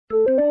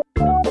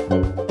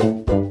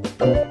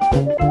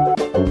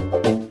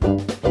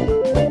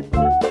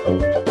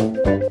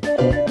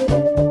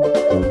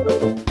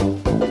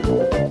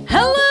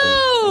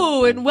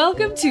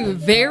Welcome to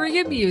Very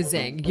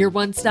Amusing, your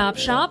one-stop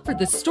shop for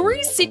the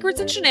stories,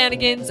 secrets, and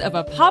shenanigans of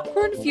a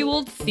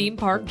popcorn-fueled theme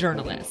park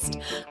journalist.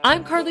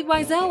 I'm Carly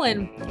Wiesel,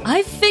 and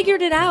I've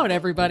figured it out,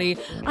 everybody.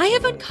 I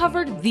have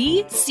uncovered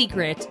the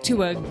secret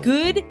to a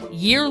good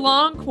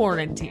year-long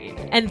quarantine,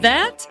 and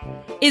that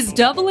is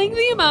doubling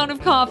the amount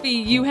of coffee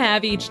you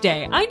have each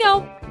day. I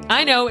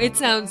know, it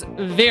sounds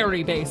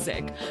very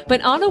basic, but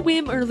on a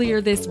whim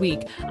earlier this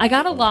week, I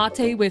got a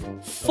latte with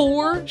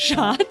four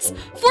shots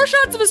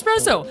of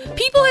espresso.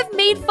 People have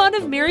made fun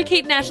of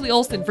Mary-Kate and Ashley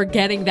Olsen for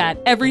getting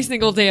that every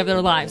single day of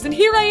their lives, and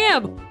here I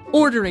am,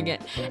 ordering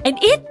it, and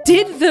it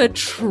did the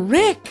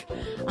trick.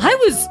 I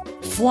was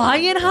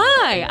flying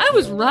high. I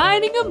was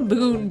riding a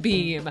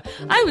moonbeam.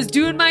 I was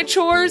doing my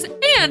chores,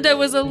 and I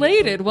was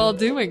elated while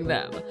doing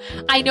them.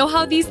 I know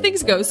how these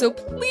things go, so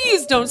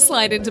please don't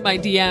slide into my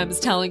DMs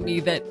telling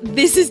me that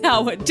this is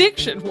how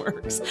addiction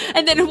works,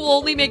 and that it will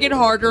only make it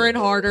harder and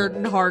harder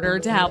and harder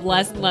to have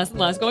less and less and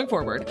less going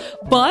forward.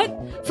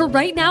 But for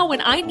right now,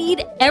 when I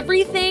need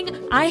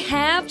everything I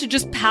have to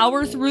just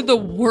power through the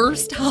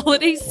worst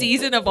holiday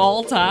season of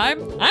all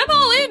time, I'm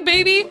all in,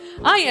 baby.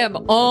 I am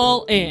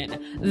all in.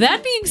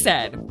 That being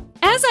said,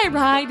 as I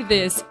ride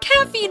this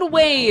caffeine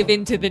wave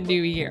into the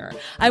new year,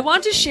 I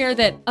want to share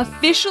that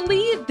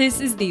officially this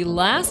is the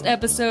last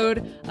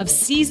episode of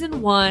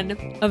season 1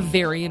 of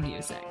Very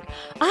Amusing.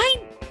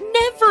 I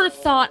never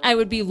thought I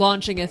would be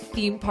launching a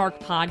theme park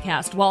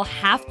podcast while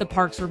half the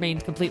parks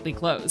remained completely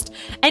closed,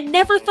 and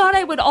never thought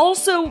I would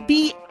also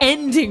be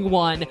ending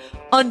one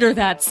under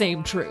that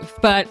same truth.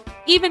 But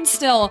even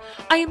still,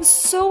 I am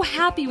so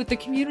happy with the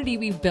community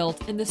we've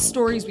built and the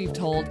stories we've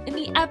told and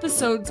the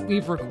episodes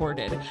we've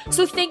recorded.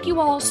 So thank you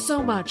all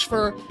so much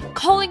for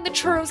calling the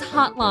Churros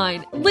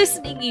hotline,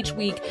 listening each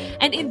week,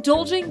 and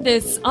indulging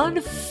this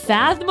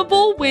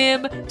unfathomable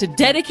whim to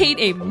dedicate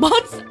a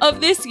month of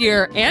this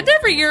year, and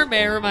every year,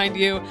 may I remind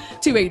you,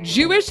 to a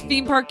Jewish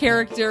theme park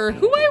character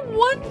who I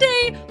one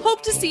day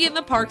hope to see in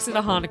the parks in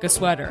a Hanukkah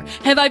sweater.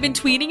 Have I been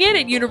tweeting it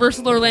at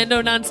Universal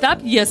Orlando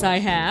nonstop? Yes, I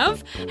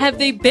have. Have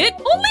they bit?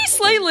 Only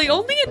slightly,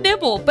 only a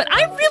nibble. But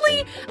I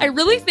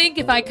really think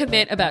if I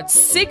commit about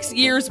 6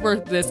 years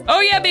worth of this,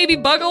 oh yeah, baby,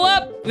 buckle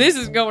up, this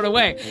is going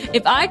away.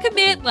 If I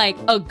commit like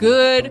a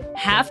good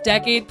half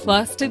decade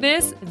plus to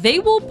this, they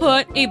will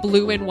put a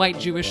blue and white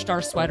Jewish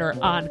star sweater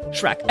on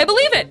Shrek. I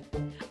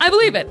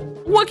believe it.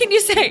 What can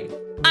you say?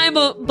 I'm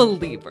a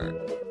believer.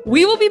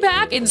 We will be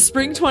back in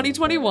spring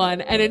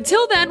 2021, and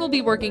until then, we'll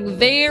be working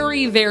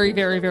very, very,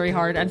 very, very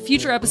hard on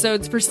future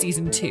episodes for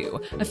season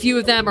 2. A few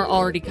of them are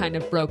already kind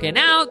of broken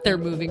out, they're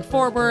moving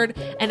forward,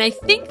 and I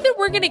think that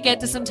we're going to get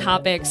to some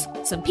topics,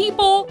 some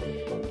people,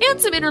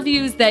 and some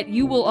interviews that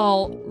you will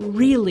all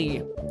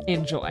really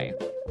enjoy.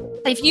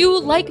 If you,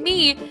 like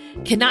me,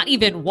 cannot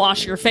even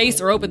wash your face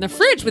or open the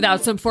fridge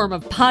without some form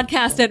of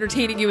podcast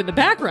entertaining you in the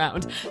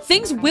background,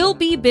 things will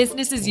be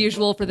business as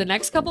usual for the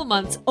next couple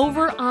months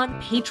over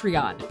on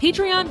Patreon.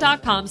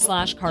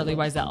 Patreon.com/Carly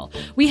Wiesel.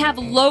 We have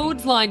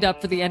loads lined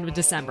up for the end of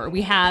December.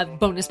 We have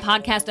bonus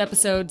podcast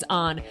episodes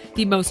on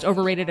the most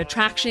overrated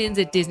attractions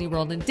at Disney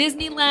World and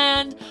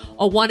Disneyland,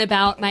 a one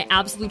about my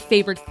absolute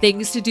favorite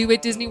things to do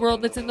at Disney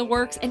World that's in the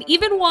works, and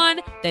even one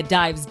that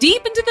dives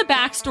deep into the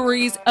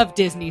backstories of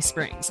Disney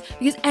Springs.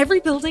 Because every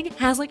building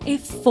has like a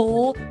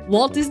full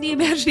Walt Disney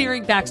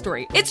Imagineering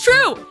backstory. It's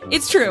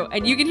true.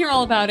 And you can hear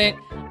all about it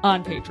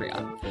on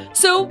Patreon.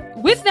 So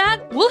with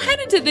that, we'll head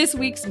into this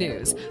week's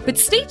news. But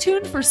stay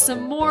tuned for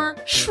some more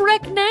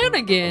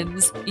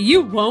Shrek-nanigans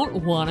you won't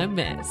want to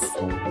miss.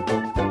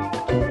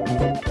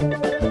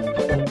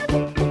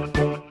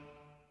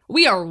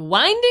 We are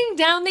winding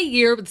down the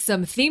year with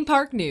some theme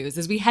park news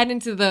as we head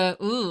into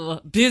the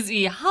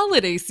busy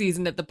holiday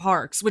season at the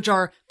parks, which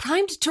are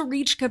primed to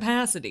reach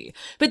capacity.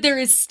 But there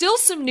is still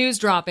some news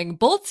dropping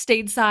both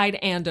stateside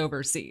and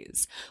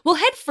overseas. We'll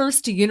head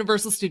first to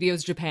Universal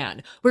Studios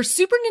Japan, where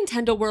Super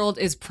Nintendo World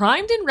is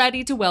primed and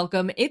ready to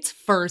welcome its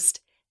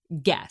first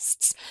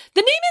guests.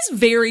 The name is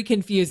very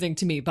confusing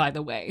to me, by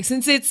the way,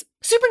 since it's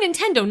Super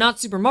Nintendo,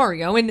 not Super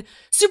Mario, and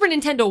Super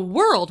Nintendo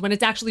World when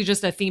it's actually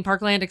just a theme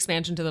park land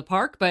expansion to the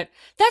park, but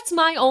that's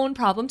my own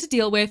problem to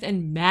deal with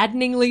and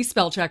maddeningly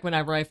spell check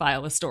whenever I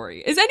file a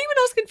story. Is anyone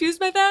else confused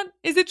by that?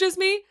 Is it just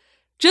me?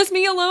 Just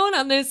me alone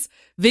on this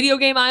video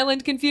game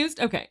island confused?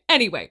 Okay,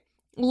 anyway.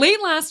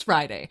 Late last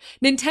Friday,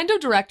 Nintendo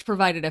Direct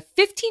provided a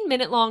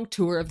 15-minute long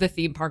tour of the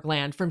theme park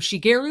land from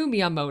Shigeru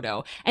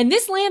Miyamoto, and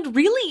this land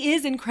really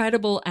is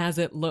incredible as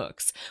it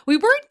looks. We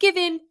weren't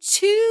given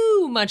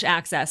too much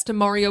access to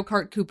Mario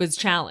Kart Koopa's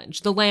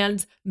Challenge, the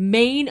land's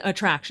main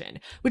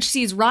attraction, which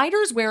sees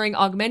riders wearing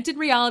augmented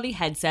reality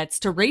headsets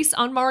to race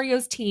on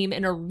Mario's team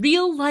in a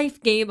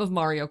real-life game of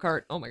Mario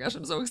Kart. Oh my gosh,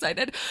 I'm so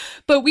excited.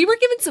 But we were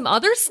given some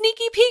other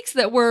sneaky peeks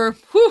that were,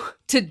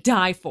 to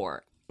die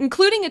for,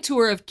 including a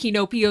tour of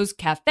Kinopio's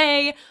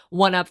Cafe,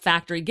 1UP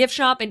Factory gift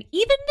shop, and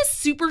even the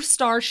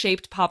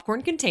superstar-shaped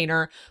popcorn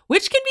container,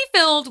 which can be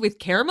filled with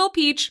caramel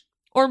peach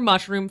or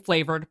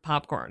mushroom-flavored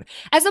popcorn.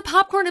 As a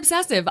popcorn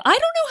obsessive, I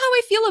don't know how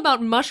I feel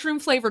about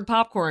mushroom-flavored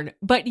popcorn,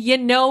 but you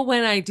know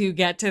when I do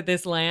get to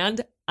this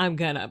land, I'm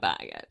gonna buy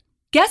it.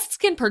 Guests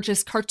can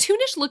purchase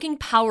cartoonish-looking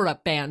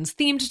power-up bands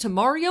themed to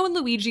Mario and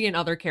Luigi and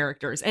other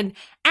characters, and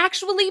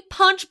actually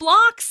punch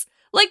blocks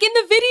like in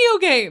the video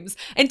games,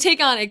 and take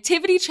on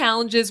activity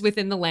challenges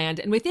within the land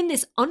and within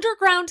this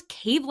underground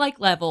cave-like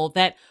level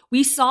that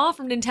we saw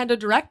from Nintendo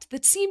Direct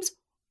that seems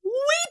way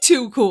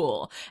too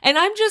cool. And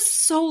I'm just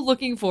so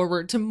looking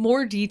forward to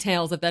more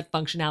details of that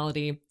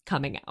functionality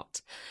coming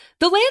out.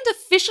 The land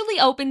officially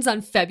opens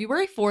on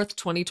February 4th,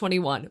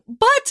 2021,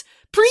 but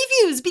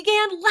previews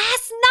began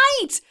last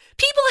night.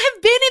 People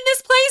have been in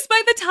this place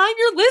by the time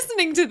you're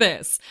listening to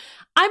this.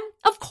 I'm,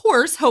 of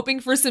course, hoping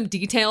for some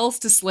details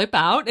to slip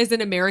out as an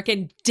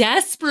American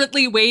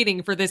desperately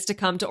waiting for this to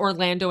come to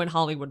Orlando and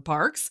Hollywood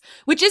parks,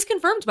 which is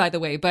confirmed, by the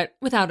way, but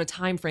without a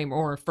time frame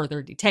or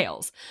further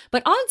details.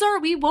 But odds are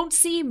we won't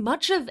see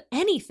much of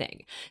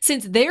anything,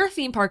 since their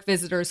theme park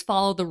visitors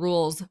follow the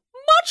rules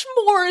much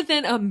more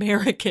than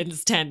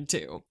Americans tend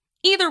to.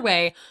 Either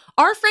way,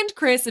 our friend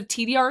Chris of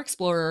TDR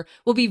Explorer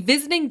will be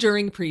visiting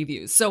during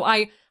previews, so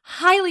I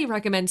highly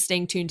recommend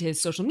staying tuned to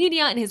his social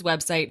media and his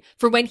website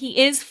for when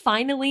he is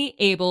finally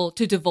able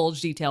to divulge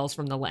details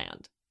from the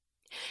land.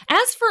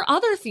 As for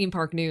other theme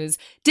park news,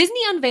 Disney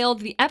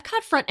unveiled the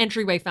Epcot front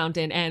entryway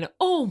fountain, and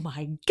oh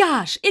my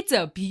gosh, it's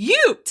a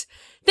beaut!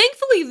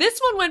 Thankfully, this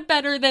one went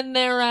better than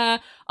their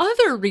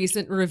other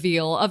recent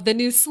reveal of the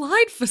new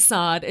slide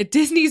facade at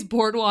Disney's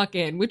Boardwalk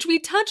Inn, which we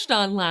touched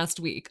on last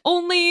week.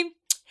 Only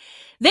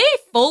they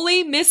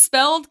fully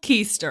misspelled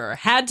Keister,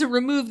 had to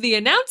remove the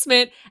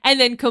announcement,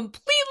 and then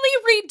completely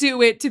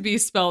redo it to be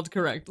spelled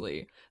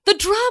correctly. The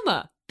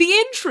drama, the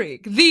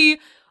intrigue, the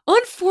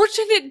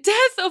unfortunate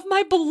death of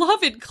my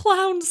beloved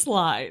clown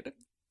slide.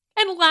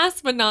 And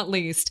last but not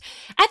least,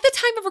 at the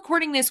time of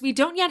recording this, we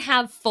don't yet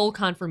have full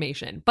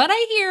confirmation, but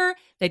I hear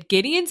that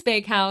Gideon's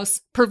Bakehouse,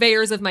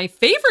 purveyors of my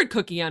favorite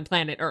cookie on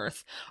planet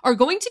Earth, are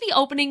going to be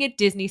opening at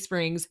Disney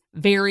Springs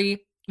very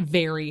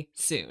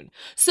soon.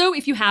 So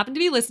if you happen to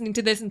be listening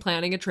to this and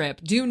planning a trip,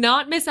 do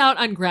not miss out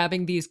on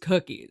grabbing these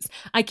cookies.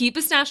 I keep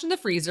a stash in the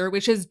freezer,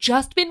 which has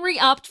just been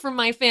re-upped from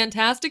my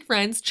fantastic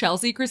friends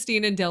Chelsea,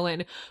 Christine, and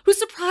Dylan, who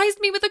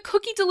surprised me with a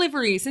cookie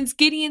delivery since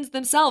Gideon's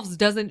themselves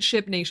doesn't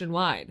ship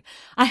nationwide.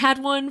 I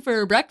had one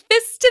for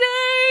breakfast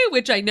today,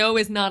 which I know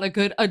is not a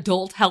good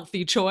adult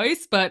healthy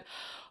choice, but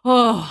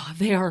oh,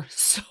 they are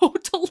so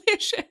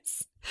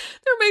delicious.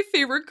 They're my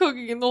favorite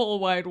cookie in the whole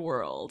wide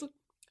world.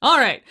 All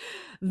right,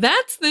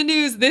 that's the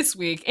news this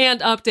week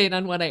and update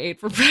on what I ate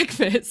for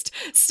breakfast.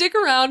 Stick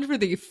around for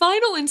the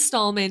final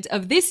installment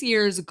of this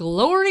year's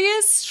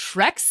glorious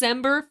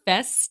Shreksember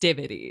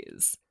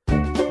festivities.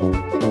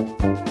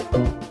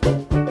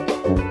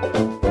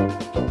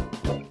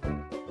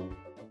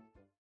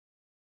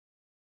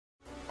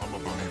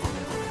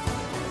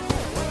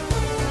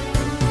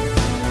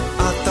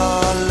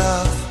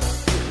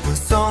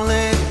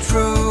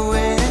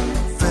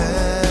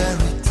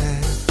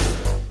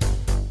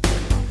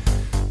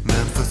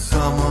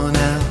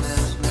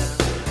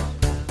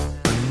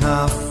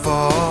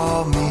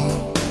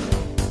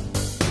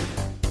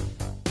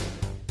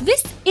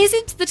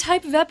 Isn't the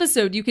type of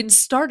episode you can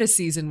start a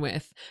season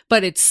with,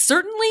 but it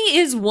certainly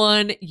is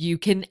one you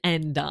can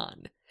end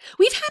on.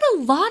 We've had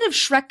a lot of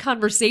Shrek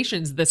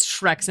conversations this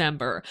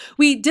Shreksember.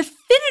 We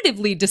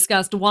definitively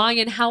discussed why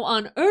and how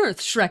on earth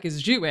Shrek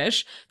is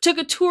Jewish, took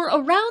a tour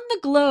around the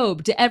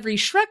globe to every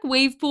Shrek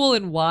wave pool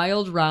and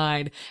wild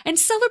ride, and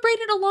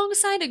celebrated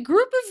alongside a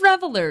group of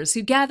revelers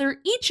who gather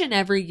each and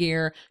every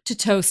year to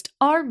toast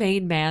our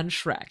main man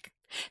Shrek.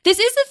 This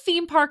is a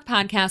theme park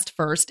podcast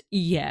first,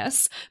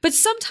 yes, but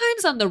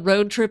sometimes on the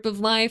road trip of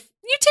life,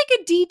 you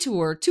take a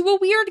detour to a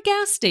weird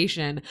gas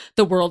station,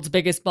 the world's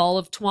biggest ball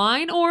of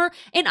twine, or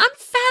an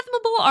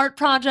unfathomable art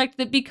project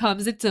that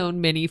becomes its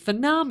own mini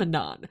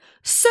phenomenon.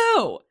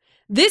 So,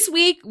 this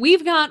week,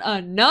 we've got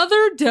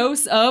another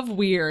dose of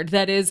weird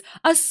that is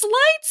a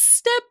slight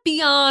step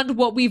beyond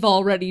what we've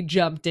already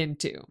jumped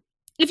into.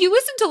 If you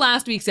listened to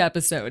last week's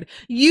episode,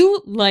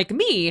 you, like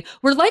me,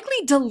 were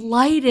likely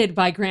delighted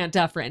by Grant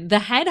Dufferin, the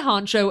head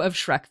honcho of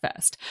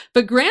Shrekfest.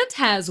 But Grant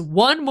has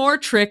one more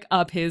trick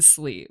up his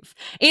sleeve.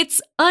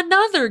 It's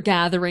another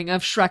gathering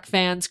of Shrek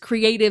fans,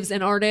 creatives,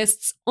 and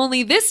artists,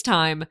 only this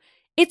time,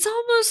 it's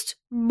almost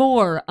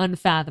more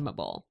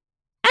unfathomable.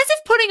 As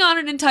if putting on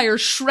an entire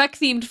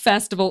Shrek-themed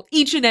festival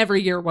each and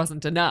every year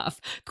wasn't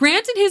enough,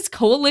 Grant and his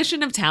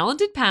coalition of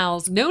talented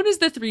pals, known as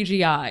the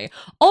 3GI,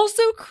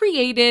 also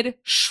created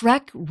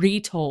Shrek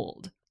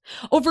Retold.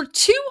 Over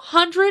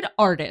 200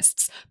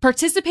 artists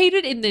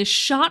participated in this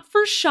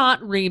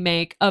shot-for-shot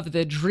remake of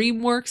the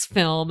DreamWorks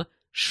film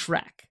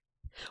Shrek.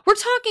 We're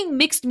talking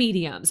mixed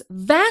mediums,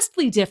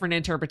 vastly different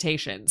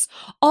interpretations,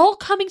 all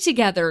coming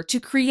together to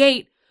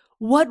create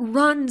what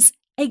runs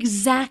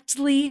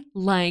exactly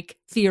like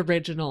the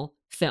original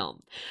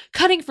film.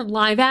 Cutting from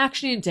live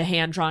action to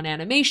hand-drawn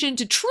animation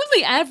to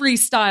truly every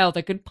style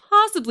that could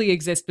possibly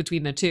exist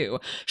between the two,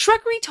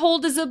 Shrek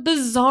Retold is a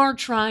bizarre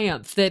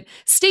triumph that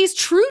stays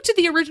true to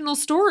the original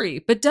story,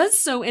 but does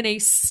so in a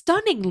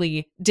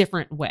stunningly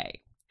different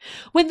way.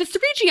 When the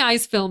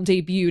 3GI's film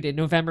debuted in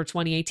November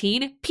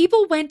 2018,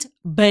 people went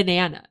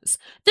bananas.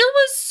 There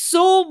was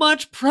so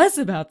much press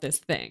about this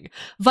thing.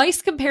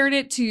 Vice compared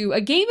it to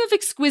a game of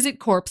exquisite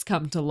corpse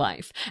come to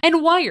life.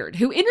 And Wired,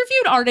 who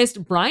interviewed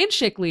artist Brian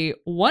Shickley,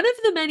 one of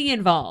the many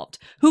involved,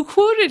 who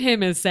quoted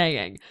him as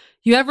saying,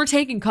 "You ever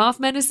taken cough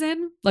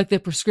medicine, like the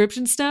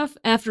prescription stuff,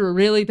 after a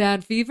really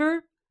bad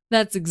fever?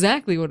 That's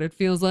exactly what it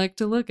feels like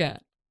to look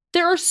at."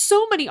 There are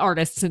so many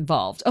artists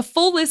involved. A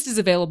full list is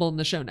available in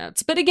the show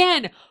notes. But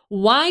again,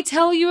 why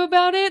tell you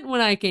about it when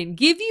I can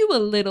give you a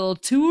little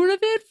tour of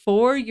it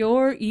for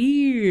your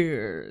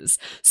ears?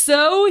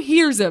 So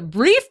here's a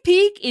brief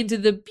peek into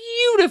the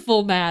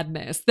beautiful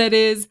madness that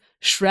is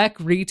Shrek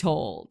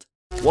Retold.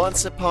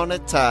 Once upon a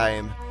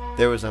time,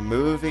 there was a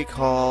movie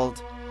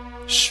called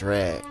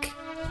Shrek.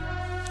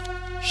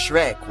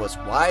 Shrek was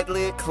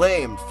widely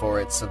acclaimed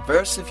for its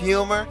subversive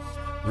humor,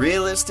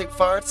 realistic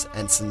farts,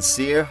 and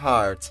sincere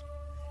heart.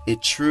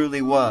 It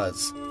truly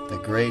was the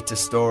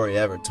greatest story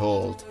ever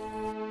told.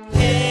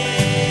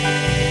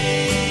 Hey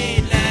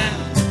now,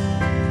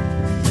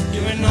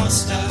 you're an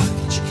all-star,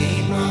 get your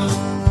game on,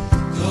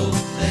 go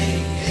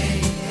play.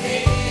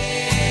 Hey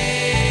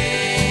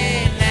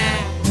now,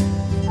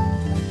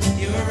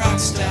 you're a rock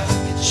star,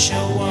 get your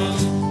show on,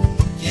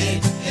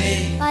 get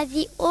paid. By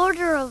the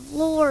order of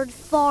Lord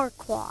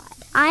Farquaad,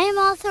 I am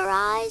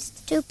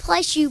authorized to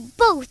place you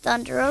both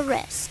under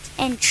arrest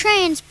and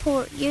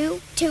transport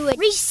you to a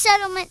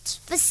resettlement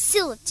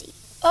facility.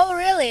 Oh,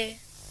 really?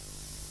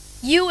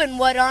 You and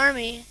what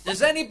army?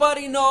 Does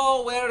anybody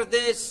know where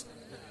this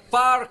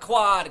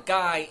Farquaad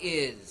guy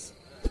is?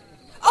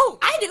 Oh,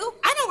 I do.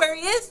 I know where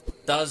he is.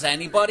 Does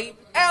anybody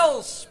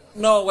else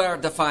know where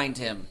to find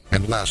him?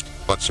 And last,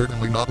 but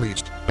certainly not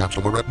least,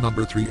 Bachelorette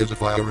number 3 is a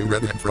fiery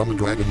redhead from a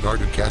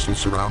dragon-guarded castle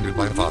surrounded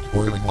by hot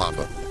boiling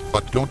lava.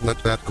 But don't let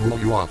that cool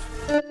you off.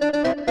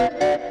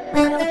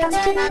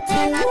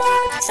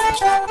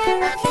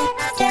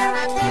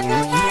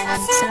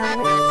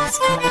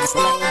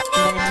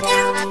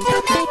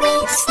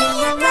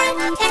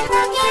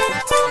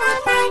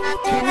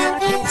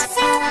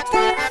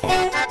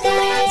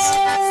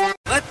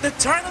 Let the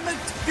tournament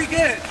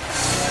begin!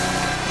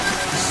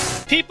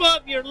 Keep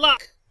up your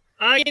luck.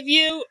 I give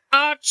you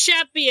our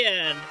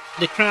champion.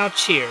 The crowd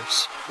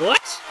cheers.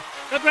 What?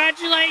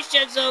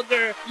 Congratulations,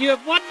 Ogre! You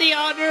have won the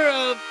honor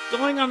of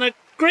going on a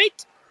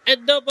great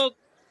and noble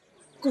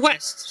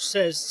quest,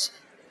 says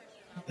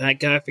that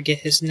guy. I forget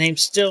his name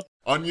still.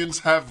 Onions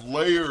have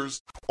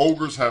layers.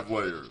 Ogres have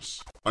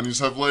layers. Onions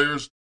have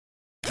layers.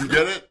 You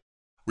get it?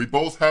 We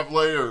both have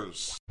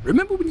layers.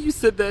 Remember when you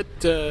said that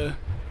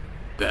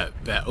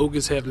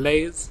ogres have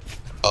layers?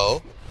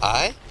 Oh,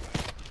 I?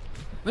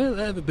 Well,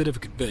 I have a bit of a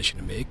confession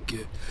to make.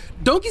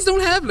 Donkeys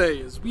don't have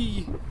layers.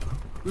 We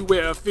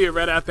wear our fear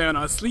right out there on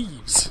our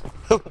sleeves.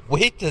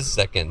 Wait a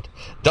second.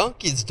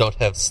 Donkeys don't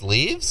have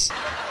sleeves?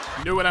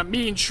 You know what I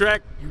mean,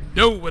 Shrek? You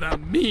know what I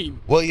mean.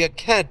 Well, you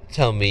can't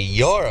tell me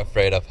you're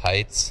afraid of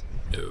heights.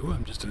 No,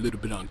 I'm just a little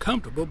bit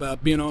uncomfortable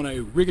about being on a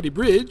rickety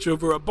bridge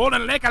over a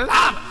boiling lake of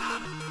lava.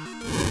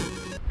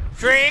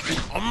 Shrek,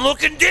 I'm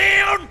looking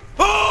down!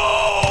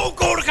 Oh!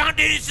 Go to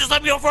continents, just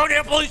let me over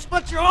there, please!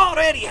 But you're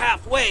already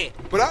halfway.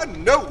 But I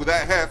know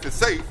that half is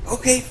safe.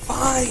 Okay,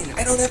 fine.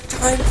 I don't have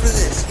time for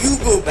this. You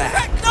go back.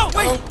 Shrek, no,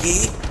 wait!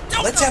 Donkey,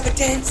 let's have a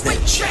dance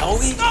then, shall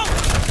we? No!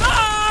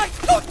 Ah!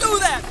 Don't do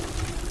that!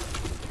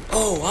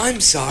 Oh, I'm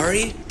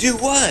sorry. Do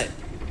what?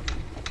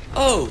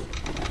 Oh,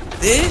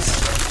 this?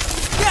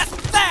 Yes,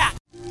 that!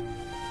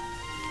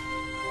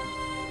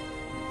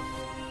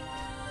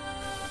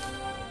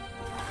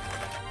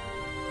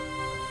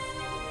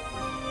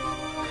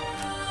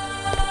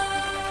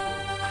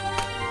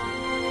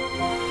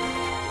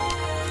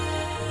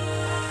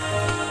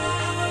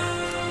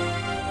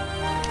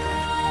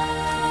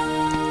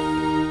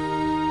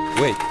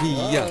 Wait,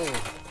 Pia.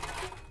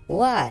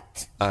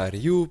 What? Are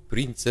you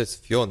Princess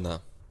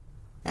Fiona?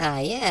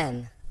 I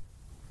am.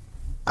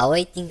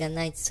 Awaiting a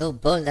knight so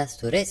bold as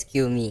to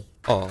rescue me.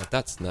 Oh,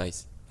 that's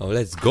nice. Now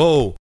let's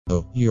go.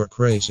 Oh, you're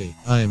crazy.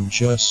 I'm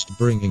just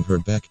bringing her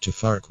back to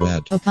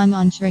Farquaad. Oh, come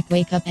on, Shrek,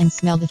 wake up and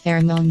smell the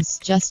pheromones.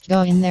 Just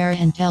go in there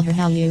and tell her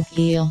how you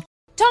feel.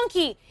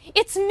 Donkey,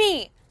 it's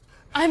me.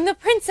 I'm the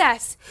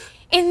princess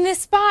in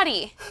this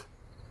body.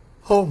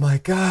 Oh my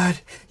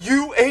god,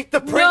 you ate the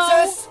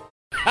princess?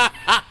 No.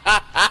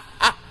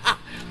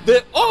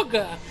 The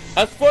ogre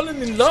has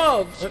fallen in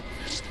love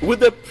with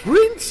the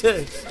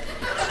princess.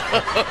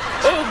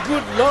 Oh,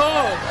 good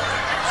Lord.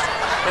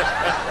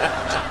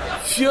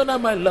 Fiona,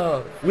 my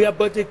love, we are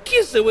but a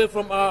kiss away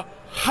from our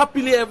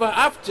happily ever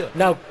after.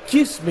 Now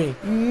kiss me.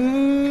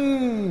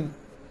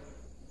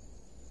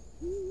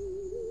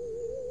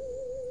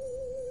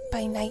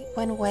 By night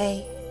one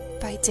way,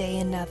 by day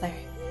another.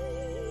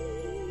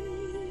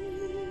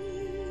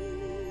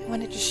 I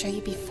wanted to show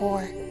you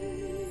before.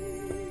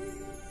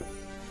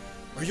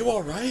 Are you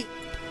alright?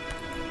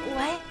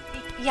 What?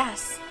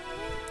 Yes.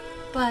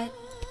 But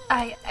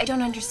I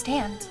don't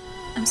understand.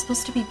 I'm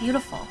supposed to be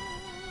beautiful.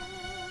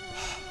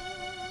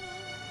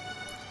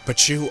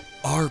 But you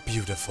are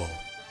beautiful.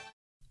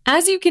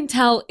 As you can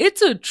tell,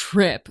 it's a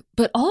trip,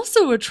 but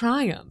also a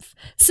triumph.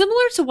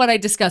 Similar to what I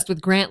discussed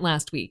with Grant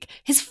last week,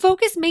 his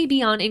focus may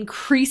be on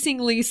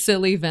increasingly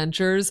silly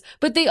ventures,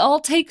 but they all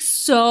take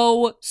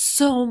so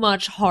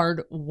much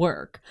hard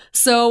work.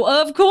 So,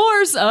 of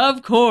course,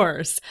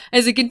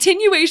 as a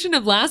continuation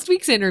of last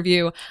week's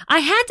interview, I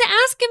had to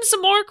ask him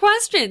some more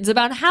questions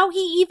about how he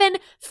even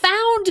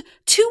found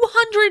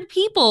 200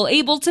 people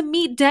able to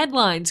meet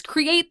deadlines,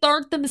 create the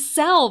art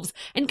themselves,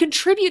 and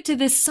contribute to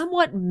this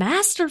somewhat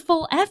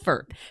masterful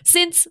effort.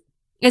 Since,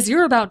 as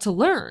you're about to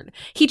learn,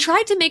 he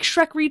tried to make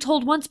Shrek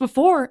Retold once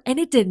before, and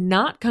it did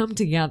not come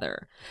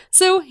together.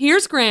 So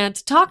here's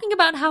Grant talking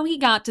about how he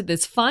got to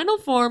this final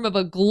form of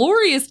a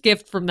glorious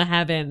gift from the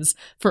heavens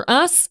for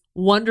us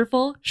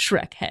wonderful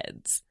Shrek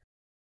heads.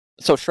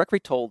 So Shrek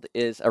Retold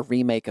is a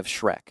remake of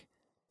Shrek,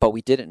 but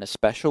we did it in a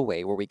special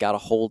way where we got a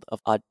hold of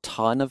a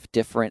ton of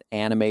different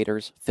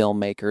animators,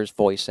 filmmakers,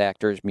 voice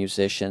actors,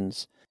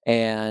 musicians,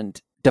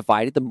 and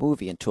divided the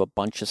movie into a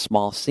bunch of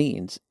small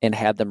scenes and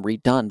had them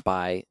redone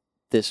by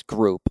this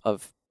group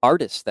of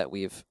artists that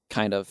we've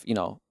kind of,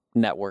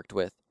 networked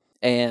with.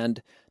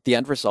 And the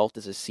end result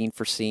is a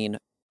scene-for-scene,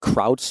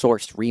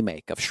 crowdsourced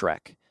remake of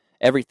Shrek.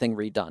 Everything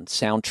redone.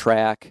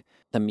 Soundtrack,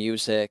 the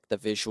music, the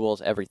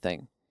visuals,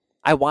 everything.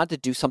 I wanted to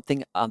do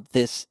something of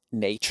this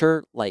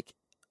nature, like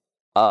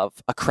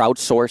of a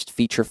crowdsourced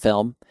feature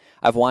film.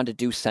 I've wanted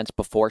to do since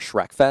before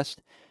Shrekfest.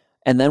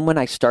 And then when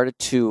I started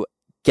to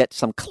get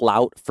some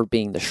clout for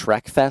being the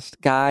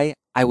Shrekfest guy,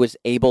 I was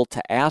able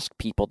to ask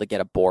people to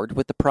get aboard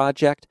with the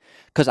project,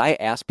 because I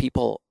asked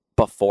people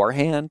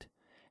beforehand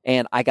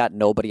and I got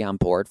nobody on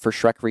board for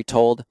Shrek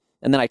Retold.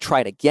 And then I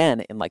tried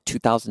again in like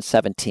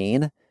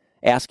 2017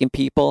 asking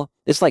people.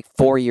 It's like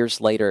 4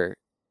 years later.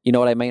 You know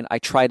what I mean? I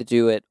tried to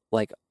do it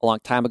like a long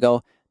time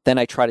ago. Then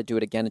I tried to do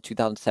it again in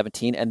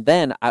 2017. And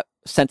then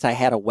since I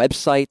had a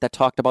website that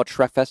talked about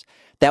Shrekfest,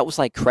 that was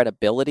like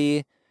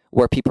credibility,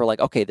 where people are like,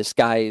 okay, this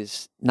guy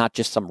is not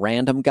just some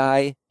random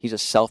guy. He's a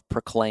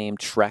self-proclaimed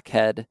Shrek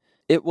head.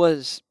 It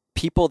was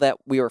people that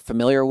we were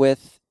familiar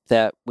with,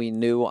 that we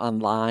knew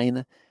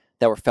online,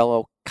 that were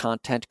fellow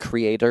content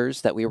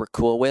creators that we were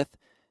cool with.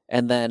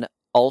 And then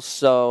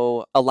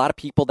also a lot of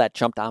people that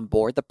jumped on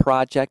board the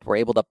project were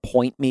able to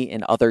point me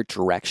in other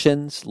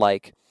directions.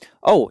 Like,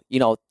 oh,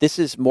 this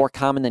is more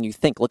common than you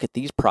think. Look at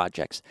these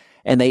projects.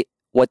 And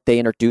what they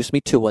introduced me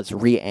to was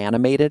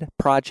reanimated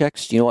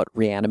projects. Do you know what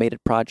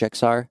reanimated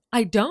projects are?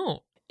 I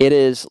don't. It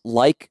is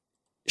like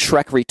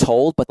Shrek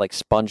Retold, but like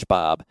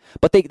SpongeBob.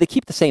 But they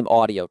keep the same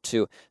audio,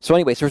 too. So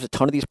anyways, there's a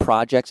ton of these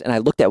projects, and I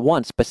looked at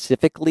one,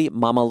 specifically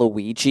Mama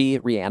Luigi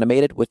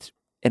Reanimated, with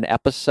an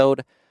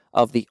episode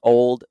of the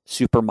old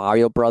Super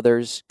Mario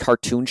Brothers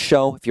cartoon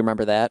show, if you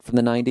remember that, from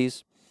the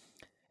 90s.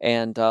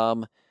 And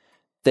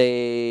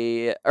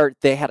they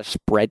had a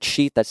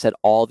spreadsheet that said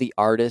all the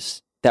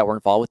artists that were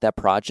involved with that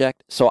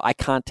project. So I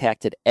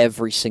contacted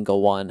every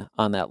single one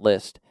on that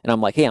list. And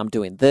I'm like, hey, I'm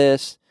doing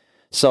this.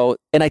 So,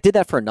 and I did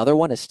that for another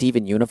one, a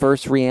Steven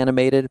Universe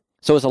Reanimated.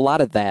 So it was a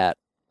lot of that,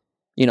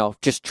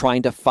 just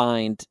trying to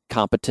find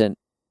competent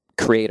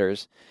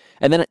creators.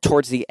 And then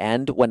towards the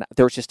end, when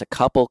there was just a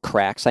couple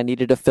cracks I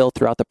needed to fill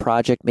throughout the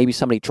project, maybe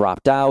somebody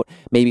dropped out,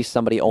 maybe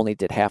somebody only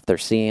did half their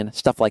scene,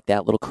 stuff like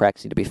that, little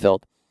cracks need to be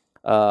filled.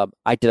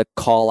 I did a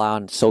call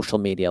on social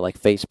media like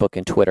Facebook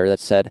and Twitter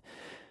that said,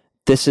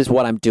 this is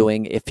what I'm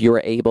doing. If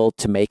you're able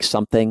to make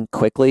something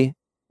quickly,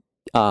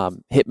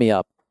 hit me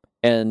up.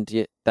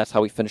 And that's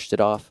how we finished it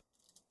off.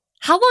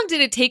 How long did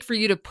it take for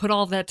you to put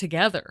all that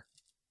together?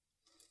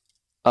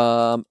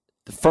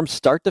 From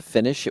start to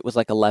finish, it was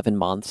like 11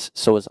 months.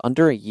 So it was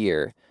under a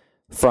year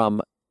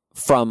from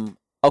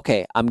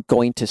okay, I'm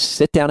going to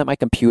sit down at my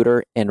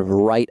computer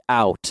and write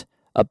out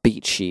a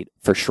beat sheet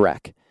for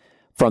Shrek.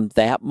 From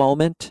that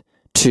moment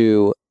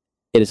to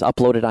it is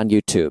uploaded on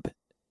YouTube,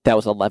 that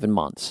was 11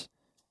 months.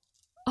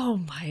 Oh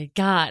my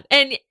God.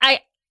 And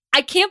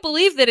I can't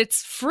believe that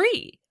it's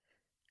free.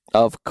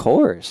 Of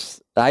course.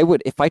 I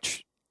would, if I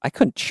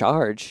couldn't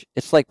charge.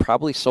 It's like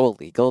probably so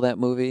illegal, that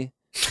movie.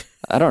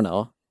 I don't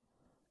know.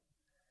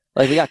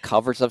 Like, we got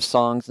covers of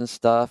songs and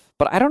stuff,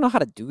 but I don't know how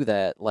to do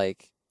that.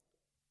 Like,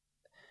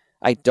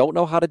 I don't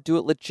know how to do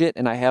it legit,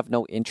 and I have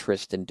no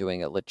interest in doing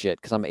it legit,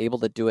 because I'm able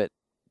to do it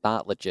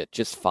not legit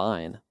just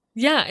fine.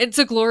 Yeah, it's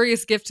a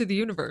glorious gift to the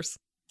universe.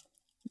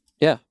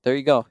 Yeah, there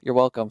you go. You're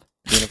welcome,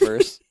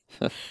 universe.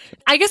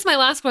 I guess my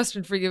last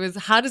question for you is,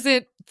 how does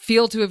it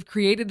feel to have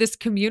created this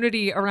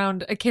community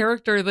around a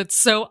character that's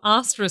so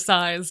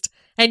ostracized,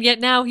 and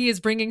yet now he is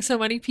bringing so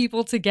many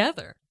people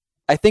together?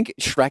 I think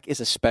Shrek is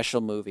a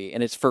special movie,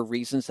 and it's for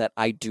reasons that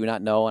I do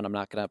not know, and I'm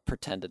not going to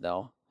pretend to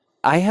know.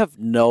 I have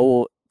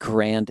no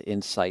grand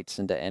insights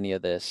into any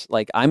of this.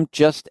 Like, I'm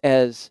just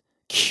as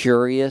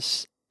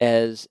curious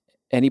as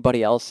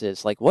anybody else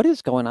is. Like, what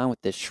is going on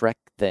with this Shrek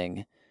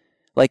thing?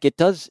 Like, it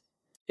does,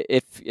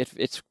 it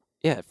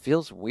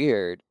feels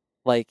weird.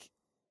 Like,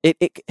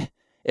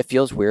 it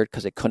feels weird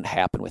because it couldn't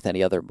happen with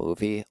any other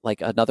movie.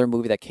 Like, another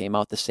movie that came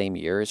out the same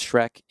year as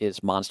Shrek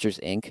is Monsters,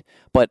 Inc.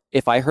 But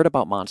if I heard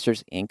about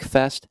Monsters, Inc.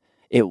 Fest,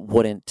 it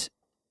wouldn't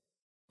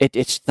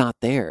It's not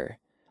there.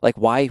 Like,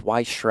 why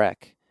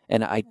Shrek?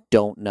 And I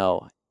don't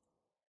know.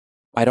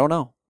 I don't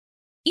know.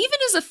 Even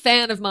as a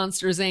fan of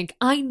Monsters, Inc.,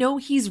 I know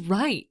he's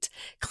right.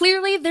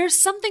 Clearly, there's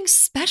something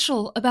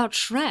special about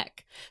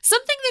Shrek.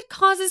 Something that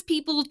causes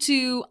people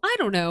to, I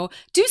don't know,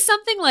 do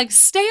something like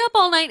stay up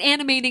all night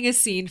animating a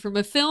scene from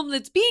a film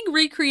that's being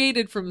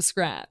recreated from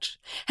scratch.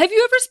 Have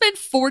you ever spent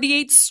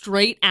 48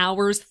 straight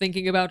hours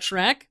thinking about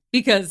Shrek?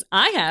 Because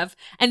I have,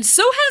 and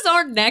so has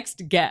our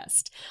next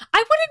guest. I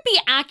wouldn't be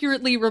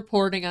accurately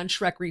reporting on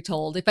Shrek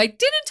Retold if I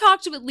didn't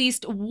talk to at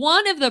least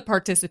one of the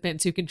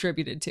participants who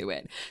contributed to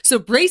it. So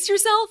brace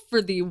yourself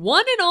for the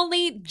one and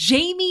only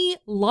Jamie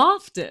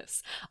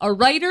Loftus, a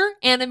writer,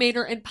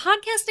 animator, and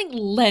podcasting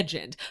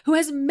legend who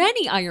has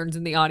many irons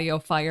in the audio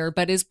fire,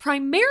 but is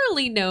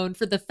primarily known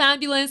for the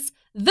fabulous,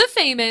 the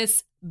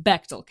famous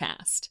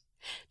Bechtelcast.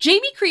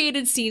 Jamie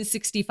created Scene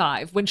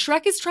 65 when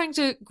Shrek is trying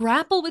to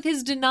grapple with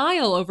his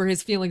denial over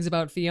his feelings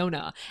about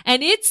Fiona,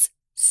 and it's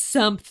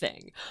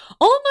something.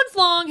 All month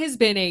long has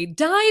been a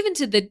dive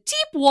into the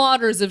deep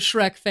waters of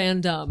Shrek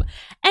fandom.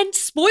 And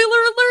spoiler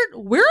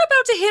alert, we're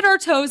about to hit our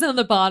toes on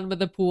the bottom of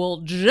the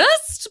pool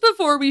just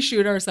before we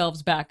shoot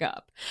ourselves back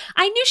up.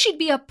 I knew she'd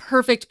be a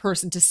perfect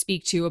person to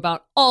speak to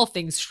about all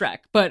things Shrek,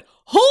 but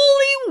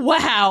holy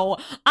wow!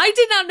 I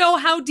did not know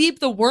how deep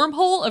the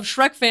wormhole of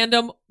Shrek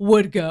fandom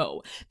would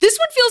go. This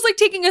one feels like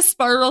taking a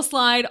spiral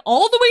slide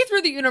all the way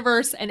through the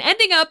universe and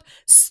ending up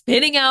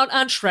spinning out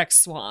on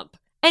Shrek's swamp.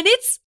 And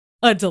it's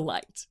a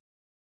delight.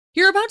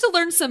 You're about to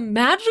learn some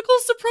magical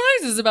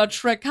surprises about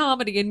Shrek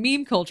comedy and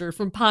meme culture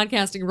from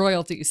podcasting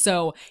royalty,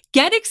 so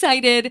get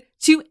excited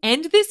to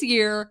end this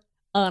year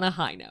on a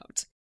high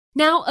note.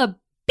 Now, a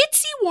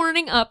bitsy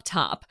warning up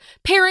top.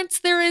 Parents,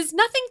 there is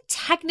nothing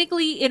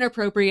technically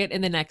inappropriate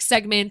in the next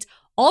segment.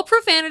 All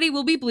profanity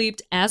will be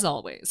bleeped, as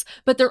always,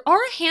 but there are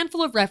a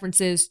handful of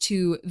references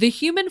to the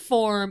human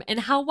form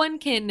and how one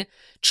can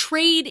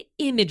trade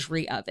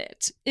imagery of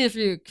it, if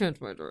you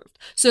catch my drift.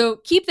 So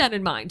keep that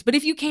in mind, but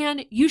if you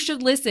can, you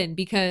should listen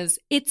because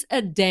it's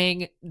a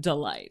dang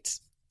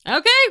delight.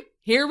 Okay,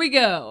 here we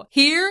go.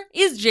 Here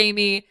is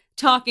Jamie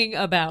talking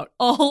about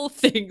all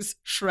things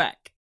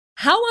Shrek.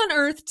 How on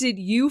earth did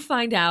you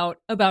find out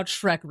about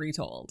Shrek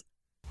Retold?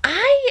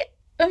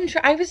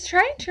 I was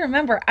trying to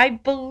remember. I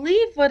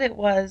believe what it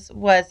was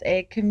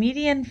a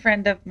comedian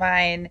friend of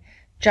mine,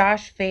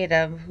 Josh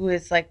Fadum, who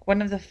is like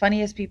one of the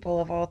funniest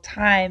people of all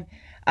time.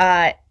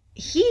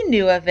 He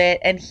knew of it,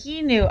 and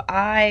he knew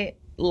I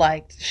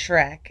liked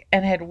Shrek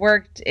and had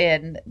worked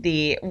in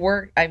the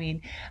work.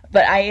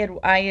 But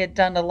I had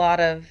done a lot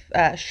of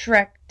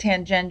Shrek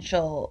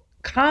tangential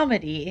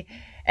comedy.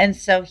 And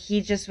so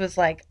he just was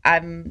like,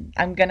 I'm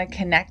gonna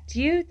connect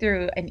you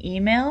through an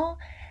email.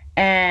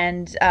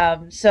 And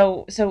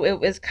so it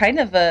was kind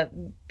of a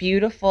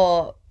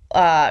beautiful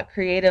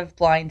creative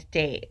blind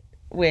date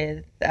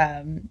with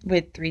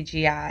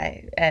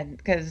 3GI, and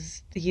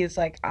because he's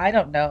like, I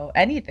don't know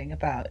anything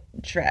about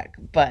Shrek,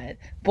 but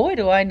boy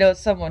do I know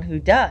someone who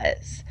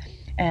does.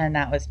 And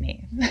that was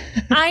me.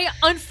 I,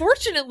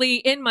 unfortunately,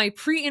 in my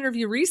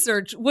pre-interview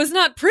research, was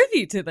not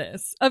privy to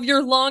this, of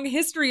your long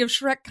history of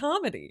Shrek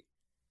comedy.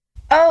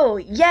 Oh,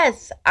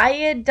 yes. I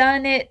had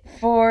done it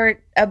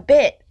for a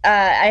bit.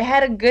 I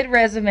had a good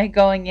resume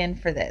going in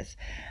for this.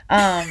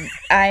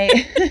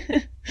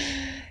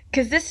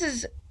 Because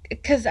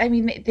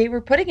they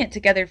were putting it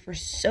together for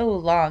so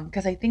long,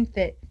 because I think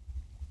that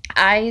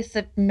I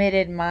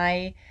submitted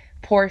my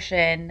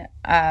portion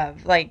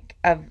of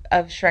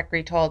Shrek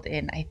Retold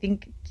in, I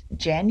think,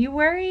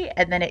 January,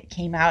 and then it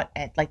came out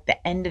at like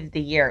the end of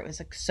the year. It was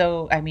like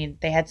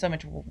they had so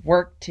much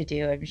work to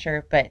do, I'm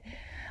sure, but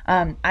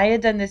I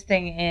had done this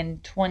thing in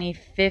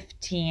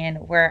 2015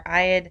 where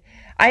I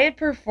had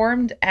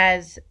performed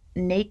as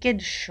Naked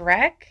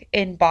Shrek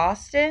in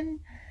Boston.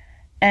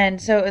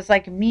 And so it was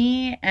like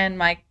me and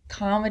my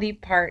comedy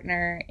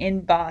partner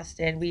in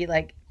Boston. We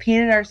like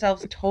painted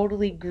ourselves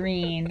totally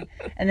green,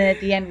 and then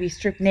at the end we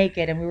stripped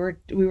naked and we were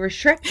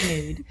Shrek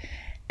nude.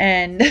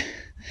 And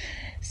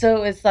so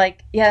it was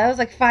like, yeah, that was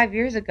like 5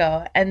 years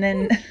ago. And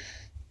then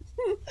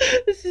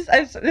this is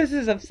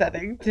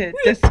upsetting to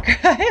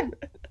describe.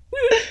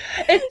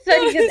 It's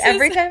funny because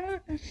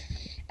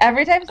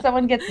every time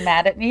someone gets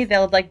mad at me,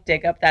 they'll like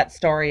dig up that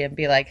story and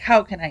be like,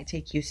 "How can I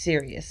take you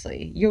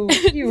seriously? You were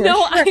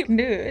Shrek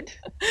nude."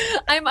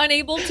 I'm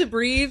unable to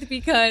breathe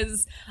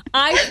because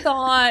I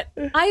thought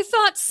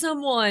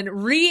someone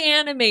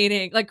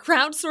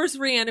crowdsource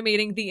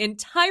reanimating the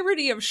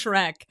entirety of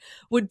Shrek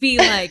would be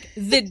like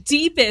the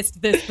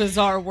deepest this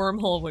bizarre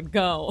wormhole would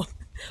go.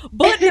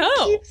 But no,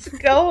 it keeps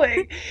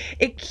going.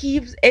 It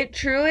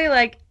truly,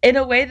 like, in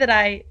a way that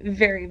I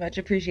very much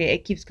appreciate,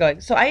 it keeps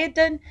going. So I had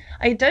done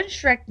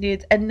Shrek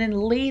nudes, and then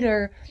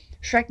later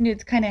Shrek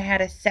nudes kind of had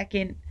a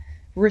second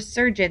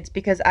resurgence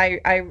because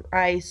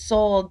I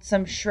sold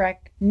some Shrek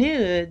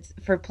nudes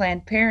for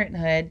Planned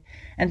Parenthood,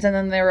 and so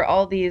then there were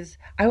all these.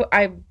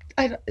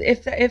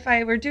 If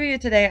I were doing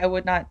it today, I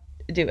would not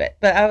do it,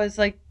 but I was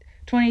like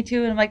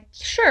 22 and I'm like,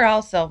 sure,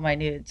 I'll sell my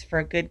nudes for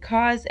a good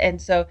cause,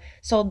 and so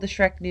sold the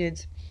Shrek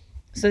nudes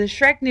So the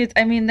Shrek nudes,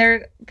 I mean,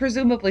 they're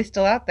presumably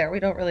still out there. We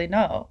don't really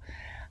know.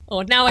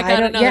 Oh, now I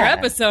got another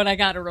episode I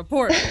got to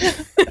report.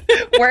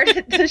 Where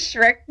did the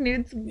Shrek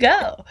nudes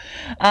go?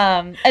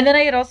 And then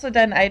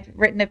I'd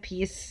written a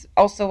piece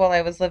also while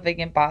I was living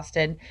in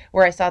Boston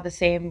where I saw the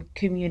same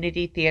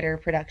community theater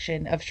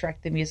production of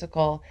Shrek the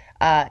Musical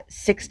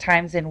 6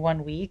 times in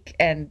 1 week,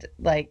 and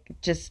like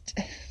just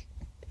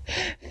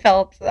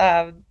felt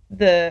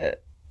the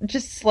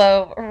just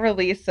slow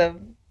release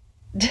of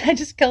I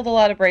just killed a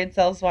lot of brain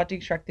cells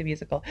watching Shrek the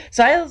Musical.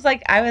 So I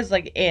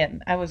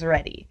was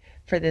ready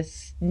for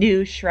this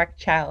new Shrek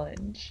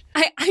challenge.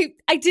 I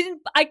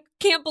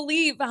can't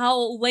believe how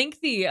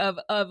lengthy of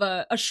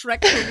a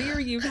Shrek career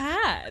you've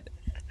had.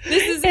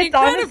 This is It's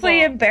incredible.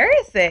 honestly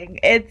embarrassing.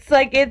 It's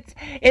like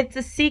it's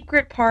a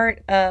secret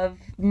part of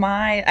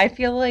my I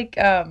feel like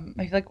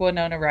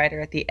Winona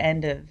Ryder at the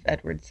end of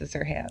Edward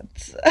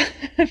Scissorhands.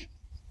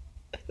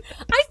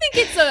 I think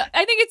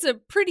it's a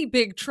pretty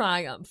big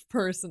triumph,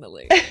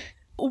 personally.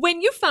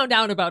 When you found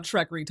out about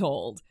Shrek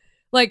Retold,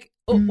 like,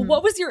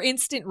 what was your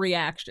instant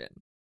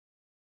reaction?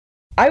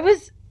 I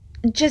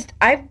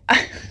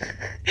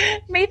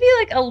maybe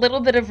like a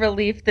little bit of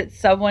relief that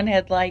someone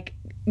had like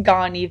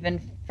gone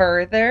even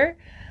further,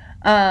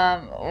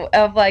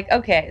 of like,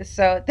 okay,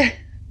 so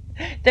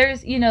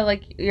there's,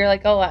 like, you're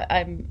like, oh,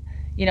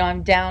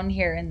 I'm down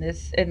here in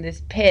this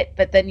pit,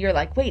 but then you're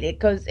like, wait,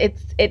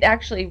 it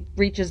actually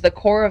reaches the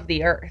core of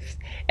the earth,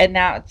 and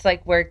now it's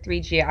like where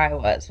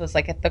 3GI was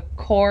like at the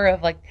core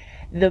of like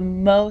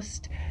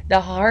the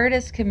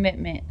hardest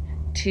commitment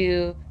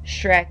to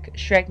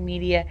Shrek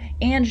Media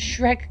and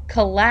Shrek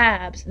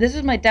collabs. This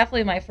is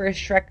definitely my first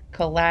Shrek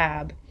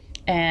collab,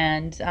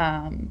 and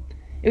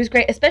it was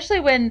great, especially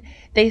when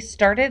they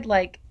started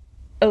like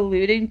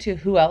alluding to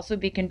who else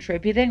would be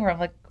contributing, where I'm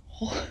like,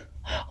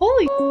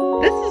 holy,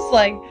 this is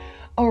like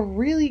a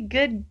really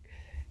good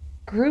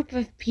group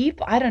of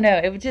people. I don't know.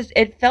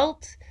 It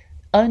felt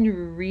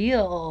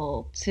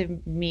unreal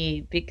to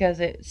me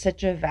because it's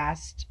such a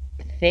vast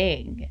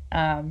thing.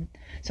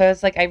 So I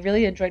was like, I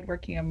really enjoyed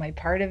working on my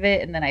part of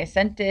it, and then I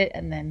sent it,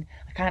 and then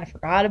I kind of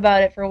forgot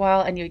about it for a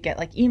while, and you would get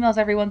like emails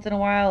every once in a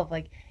while of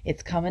like,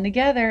 it's coming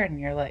together, and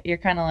you're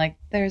kind of like,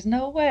 there's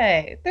no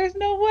way.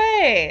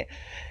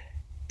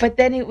 But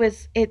then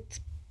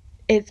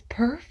it's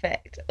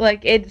perfect.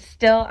 Like,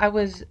 I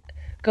was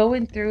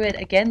going through it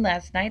again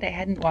last night. I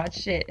hadn't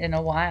watched it in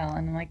a while,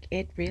 and I'm like,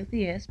 it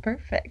really is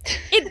perfect.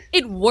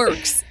 It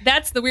works.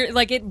 That's the weird,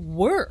 like, it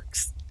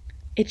works.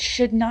 It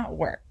should not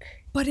work.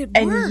 But it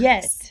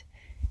works.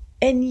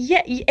 And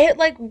yet it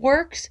like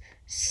works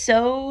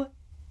so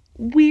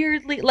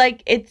weirdly.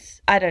 Like,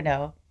 I don't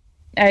know.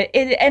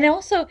 And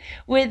also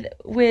with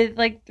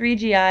like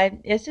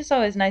 3GI, it's just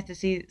always nice to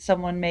see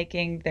someone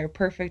making their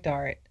perfect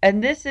art.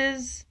 And this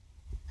is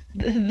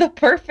the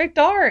perfect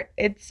art.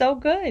 It's so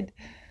good.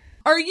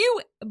 Are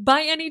you,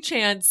 by any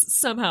chance,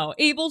 somehow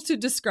able to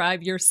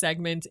describe your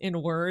segment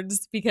in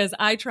words? Because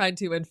I tried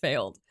to and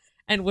failed,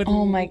 and would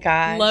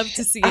love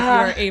to see if you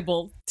are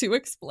able to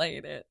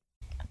explain it.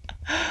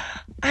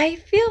 I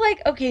feel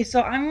like, okay,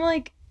 so I'm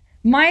like,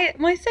 my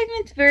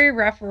segment's very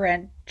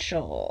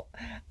referential.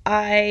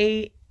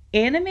 I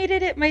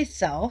animated it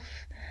myself,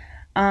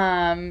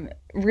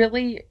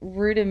 really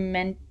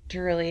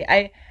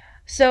rudimentarily.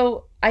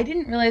 So I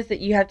didn't realize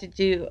that you have to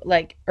do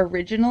like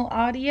original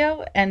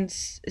audio, and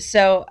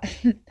so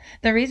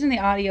the reason the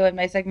audio in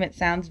my segment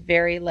sounds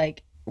very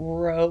like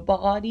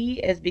robot-y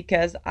is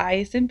because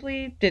I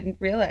simply didn't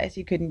realize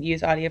you couldn't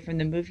use audio from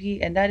the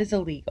movie, and that is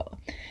illegal.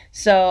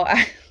 So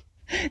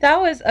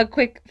that was a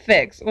quick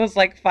fix, was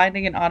like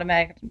finding an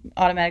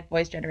automatic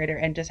voice generator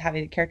and just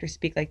having the character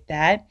speak like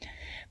that.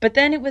 But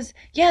then it was,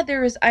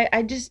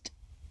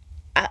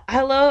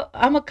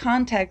 I'm a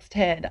context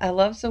head. I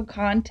love some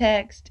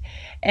context,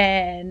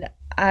 and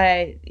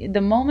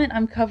the moment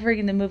I'm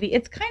covering the movie,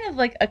 it's kind of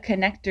like a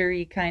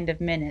connectory kind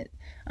of minute.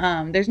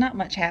 There's not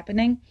much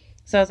happening,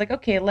 so I was like,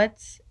 okay,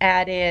 let's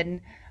add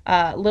in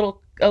a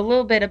little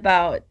bit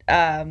about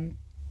the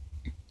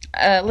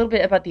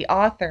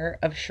author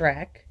of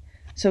Shrek,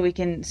 so we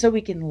can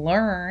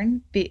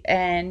learn.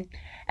 And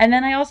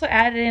then I also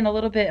added in a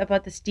little bit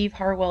about the Steve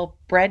Harwell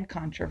bread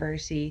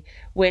controversy,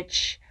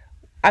 which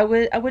I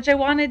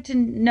wanted to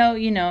know,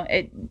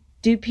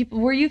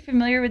 were you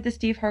familiar with the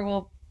Steve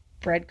Harwell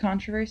bread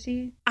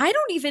controversy? I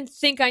don't even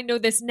think I know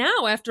this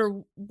now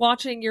after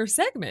watching your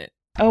segment.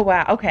 Oh,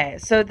 wow. Okay.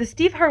 So the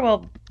Steve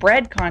Harwell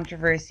bread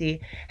controversy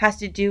has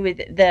to do with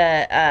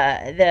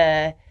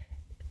the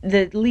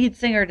lead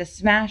singer to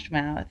Smash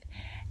Mouth.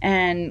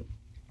 And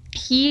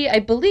he, I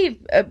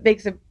believe,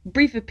 makes a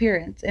brief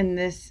appearance in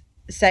this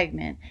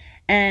segment.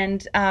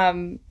 And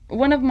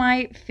one of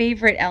my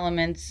favorite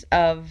elements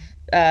of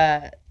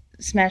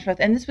Smash Mouth,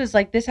 and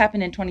this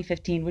happened in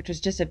 2015, which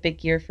was just a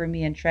big year for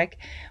me and Shrek,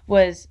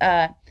 was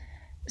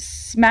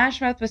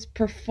Smash Mouth was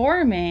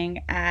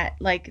performing at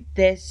like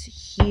this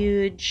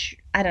huge,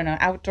 I don't know,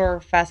 outdoor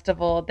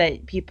festival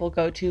that people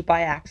go to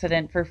by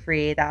accident for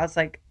free. That was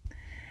like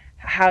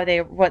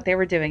what they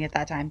were doing at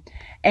that time.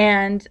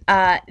 And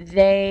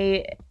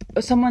they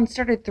someone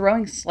started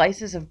throwing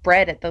slices of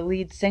bread at the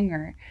lead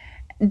singer,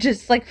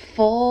 just like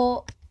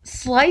full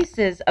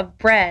slices of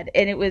bread,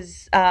 and it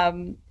was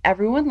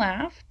everyone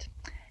laughed,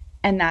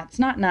 and that's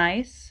not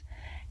nice.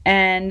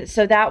 And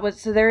so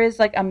there is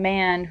like a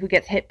man who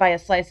gets hit by a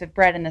slice of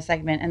bread in the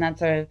segment, and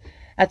that's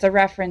a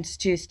reference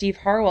to Steve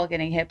Harwell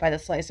getting hit by the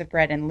slice of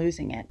bread and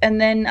losing it.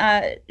 And then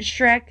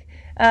Shrek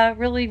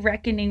really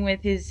reckoning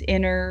with his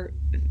inner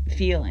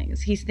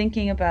feelings. He's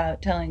thinking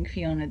about telling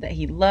Fiona that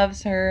he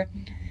loves her,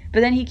 but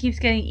then he keeps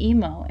getting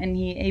emo, and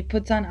he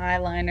puts on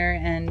eyeliner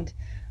and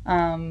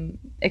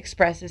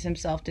expresses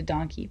himself to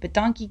Donkey, but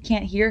Donkey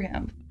can't hear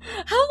him.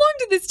 How long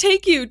did this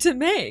take you to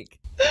make?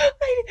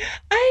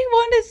 I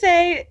want to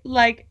say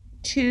like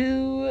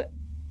 2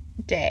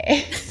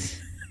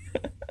 days.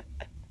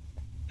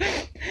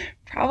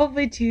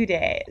 Probably 2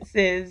 days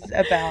is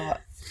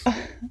about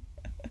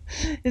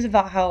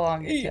how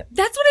long it took.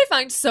 That's what I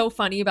find so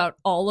funny about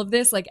all of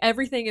this. Like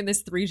everything in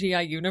this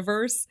 3GI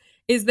universe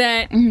is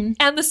that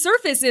on the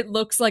surface, it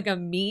looks like a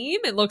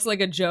meme. It looks like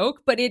a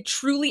joke, but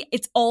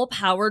it's all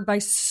powered by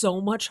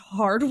so much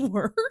hard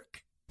work.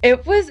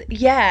 It was,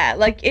 yeah,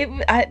 like it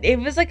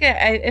was like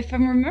if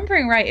I'm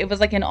remembering right, it was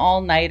like an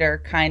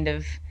all-nighter kind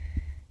of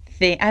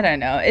thing. I don't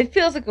know. It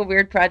feels like a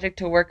weird project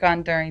to work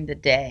on during the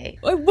day.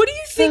 What do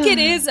you think it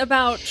is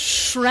about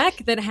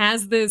Shrek that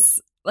has this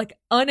like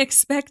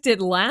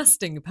unexpected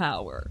lasting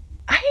power?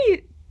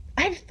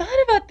 I've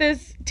thought about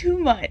this too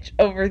much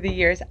over the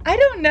years. I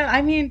don't know.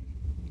 I mean,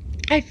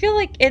 I feel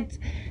like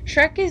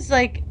Shrek is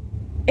like,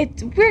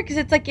 it's weird because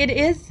it's like it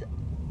is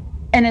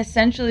an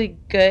essentially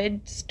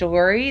good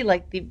story.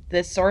 Like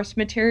the source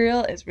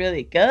material is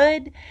really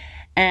good,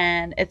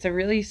 and it's a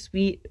really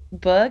sweet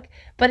book,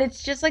 but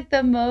it's just like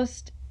I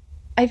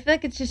feel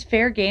like it's just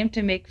fair game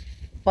to make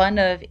fun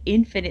of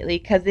infinitely,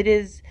 because it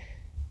is,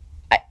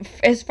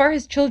 as far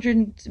as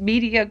children's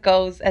media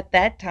goes at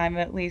that time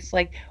at least,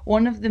 like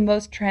one of the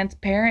most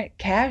transparent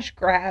cash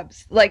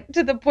grabs, like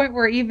to the point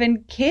where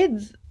even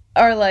kids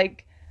are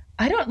like,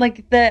 I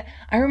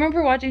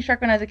remember watching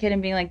Shrek when I was a kid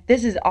and being like,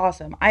 this is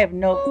awesome. I have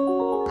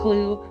no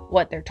clue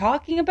what they're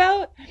talking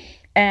about.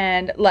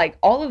 And like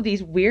all of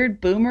these weird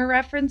boomer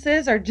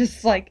references are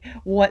just like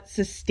what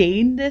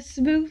sustained this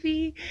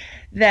movie,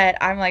 that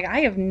I'm like,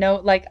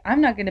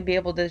 I'm not going to be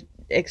able to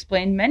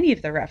explain many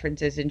of the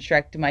references in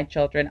Shrek to my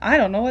children. I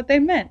don't know what they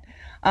meant.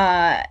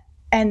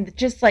 And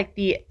just like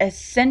the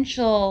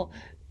essential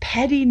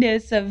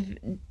pettiness of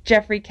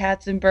Jeffrey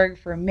Katzenberg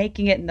for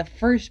making it in the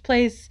first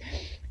place.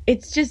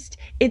 It's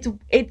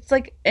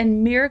like a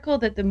miracle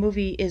that the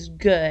movie is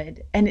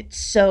good, and it's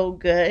so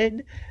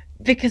good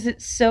because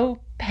it's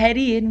so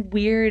petty and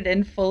weird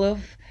and full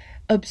of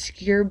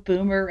obscure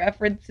boomer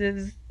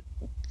references,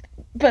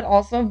 but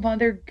also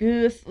Mother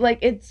Goose.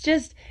 Like it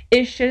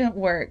shouldn't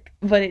work,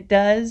 but it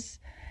does.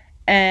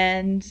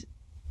 And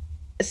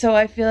so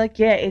I feel like,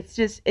 yeah, it's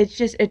just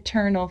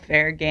eternal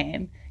fair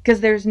game,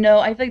 because I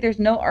feel like there's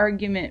no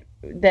argument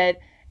that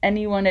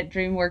anyone at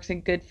DreamWorks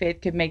in good faith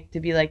could make to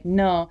be like,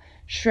 no,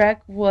 Shrek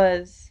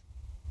was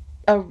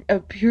a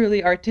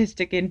purely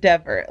artistic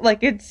endeavor.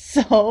 Like it's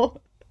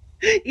so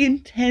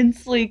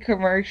intensely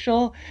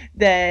commercial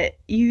that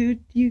you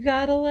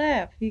gotta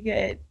laugh.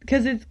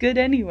 Because it's good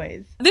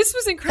anyways. This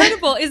was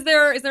incredible. Is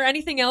there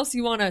anything else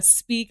you want to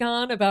speak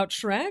on about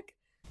Shrek?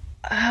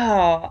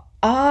 Oh,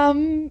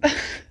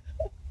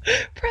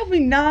 probably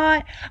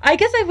not. I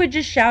guess I would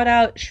just shout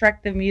out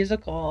Shrek the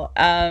Musical,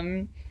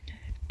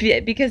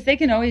 because they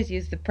can always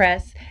use the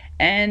press,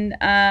 and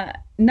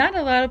not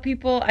a lot of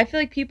people, I feel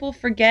like people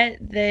forget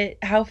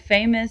how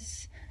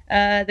famous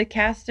the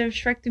cast of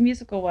Shrek the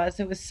Musical was.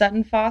 It was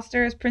Sutton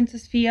Foster as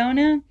Princess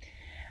Fiona.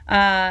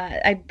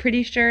 I'm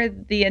pretty sure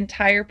the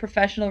entire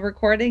professional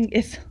recording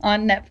is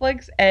on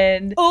Netflix,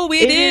 and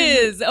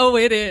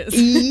it is.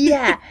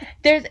 Yeah,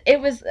 it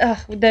was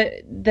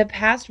the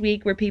past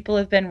week where people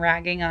have been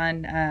ragging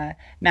on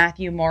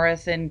Matthew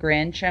Morrison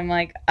Grinch. I'm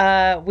like,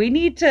 we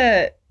need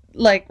to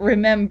like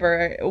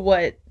remember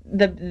what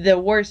the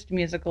worst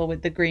musical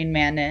with the Green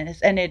Man is,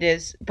 and it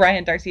is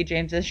Brian Darcy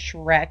James's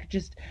Shrek,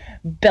 just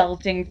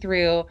belting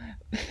through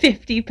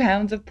 50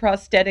 pounds of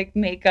prosthetic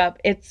makeup.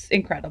 It's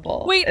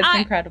incredible. It's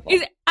incredible.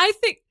 I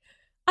think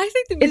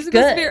the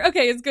musical's fair.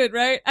 Okay, it's good,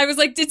 right? I was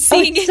like, did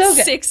seeing it so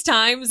 6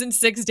 times in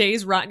 6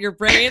 days rot in your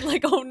brain?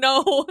 Like, oh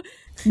no.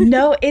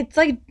 No, it's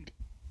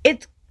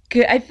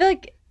good. I feel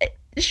like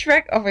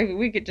Shrek,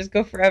 we could just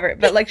go forever,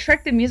 but like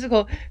Shrek the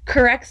Musical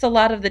corrects a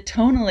lot of the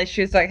tonal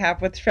issues I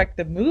have with Shrek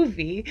the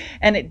movie,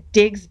 and it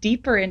digs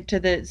deeper into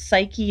the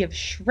psyche of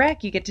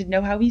Shrek. You get to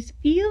know how he's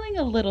feeling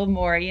a little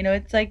more,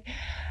 it's like,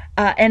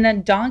 and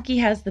then Donkey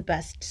has the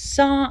best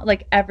song.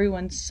 Like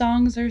everyone's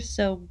songs are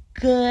so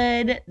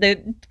good.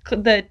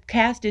 The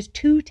cast is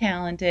too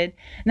talented.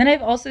 And then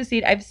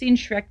I've seen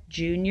Shrek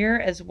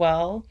Jr. as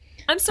well.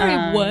 I'm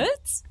sorry,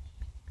 what?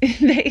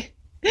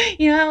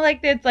 How like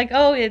it's like,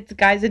 oh, it's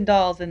Guys and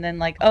Dolls, and then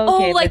like,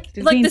 okay, like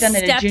being the done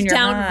at a stepped junior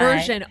down high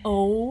version.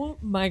 Oh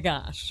my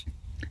gosh.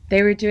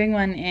 They were doing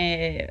one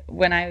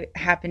when I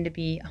happened to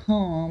be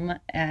home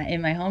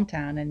in my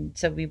hometown, and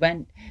so we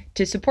went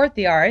to support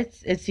the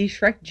arts and see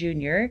Shrek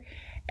Jr.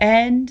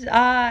 And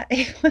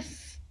it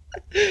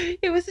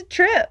was a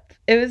trip.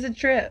 It was a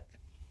trip.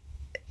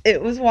 It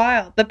was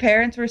wild. The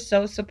parents were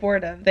so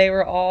supportive. They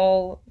were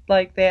all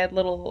like,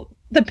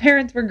 the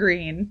parents were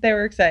green. They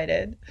were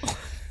excited.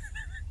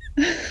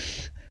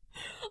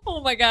 Oh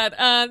my God.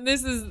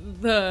 This is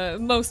the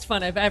most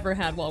fun I've ever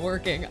had while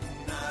working.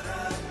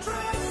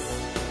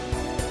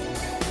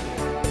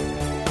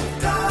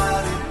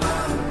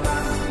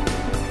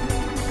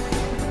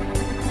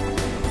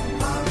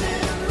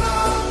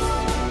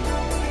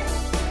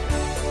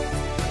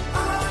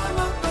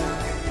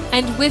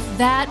 And with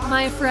that,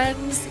 my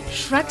friends,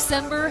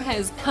 Shreksember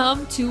has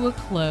come to a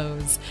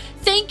close.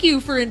 Thank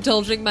you for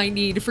indulging my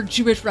need for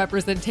Jewish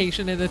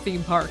representation in the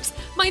theme parks,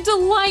 my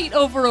delight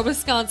over a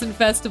Wisconsin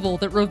festival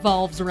that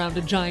revolves around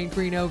a giant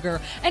green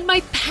ogre, and my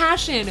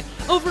passion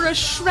over a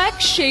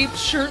Shrek-shaped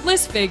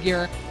shirtless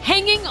figure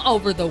hanging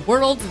over the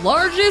world's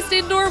largest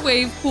indoor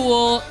wave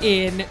pool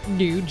in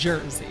New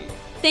Jersey.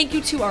 Thank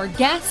you to our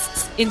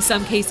guests, in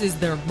some cases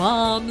their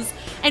moms,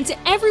 and to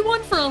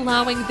everyone for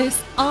allowing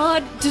this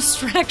odd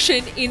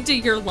distraction into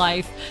your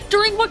life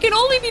during what can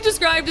only be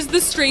described as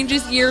the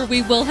strangest year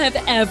we will have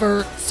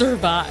ever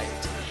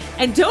survived.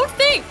 And don't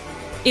think,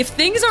 if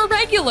things are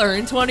regular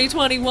in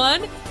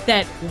 2021,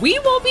 that we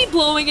won't be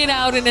blowing it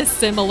out in a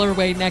similar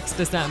way next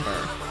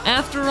December.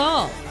 After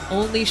all,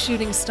 only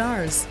shooting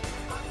stars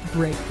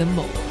break the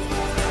mold.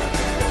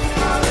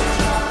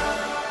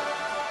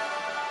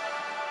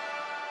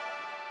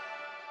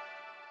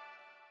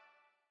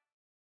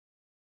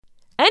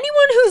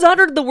 Anyone who's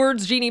uttered the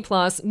words Genie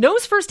Plus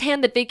knows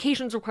firsthand that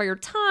vacations require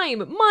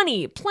time,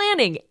 money,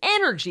 planning,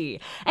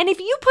 energy. And if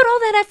you put all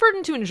that effort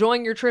into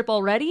enjoying your trip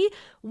already,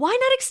 why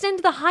not extend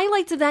the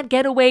highlights of that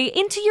getaway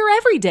into your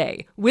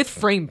everyday with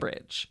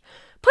FrameBridge?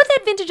 Put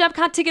that vintage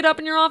Epcot ticket up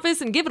in your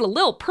office and give it a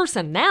little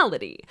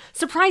personality.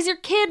 Surprise your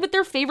kid with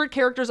their favorite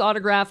character's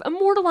autograph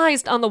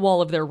immortalized on the wall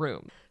of their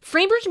room.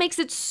 FrameBridge makes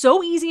it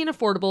so easy and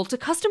affordable to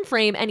custom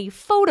frame any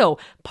photo,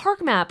 park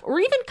map, or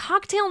even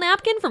cocktail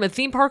napkin from a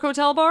theme park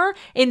hotel bar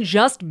in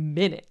just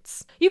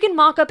minutes. You can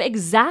mock up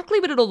exactly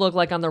what it'll look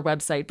like on their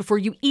website before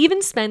you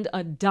even spend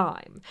a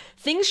dime.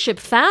 Things ship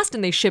fast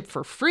and they ship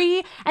for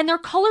free, and their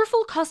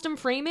colorful custom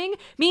framing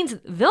means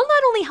they'll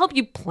not only help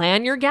you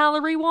plan your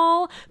gallery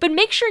wall, but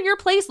make sure your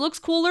place looks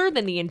cooler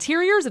than the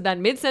interiors of that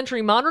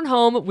mid-century modern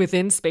home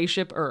within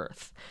Spaceship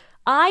Earth.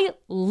 I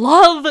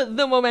love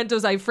the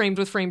mementos I've framed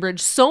with FrameBridge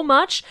so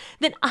much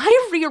that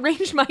I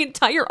rearranged my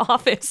entire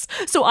office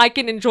so I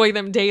can enjoy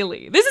them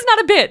daily. This is not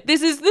a bit.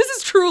 This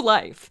is true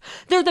life.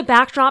 They're the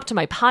backdrop to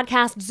my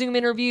podcast Zoom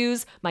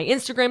interviews, my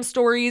Instagram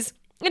stories,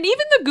 and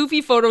even the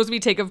goofy photos we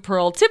take of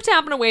Pearl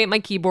tip-tapping away at my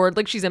keyboard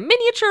like she's a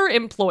miniature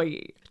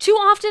employee. Too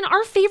often,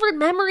 our favorite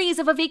memories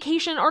of a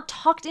vacation are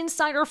tucked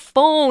inside our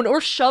phone or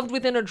shoved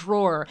within a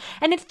drawer,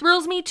 and it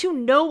thrills me to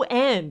no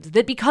end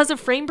that because of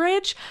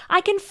FrameBridge,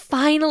 I can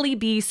finally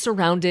be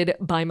surrounded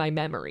by my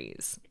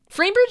memories.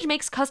 FrameBridge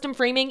makes custom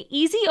framing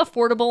easy,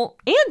 affordable,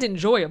 and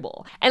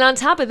enjoyable. And on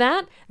top of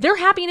that, their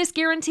happiness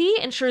guarantee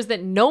ensures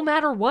that no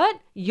matter what,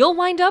 you'll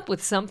wind up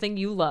with something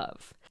you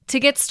love. To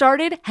get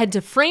started, head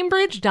to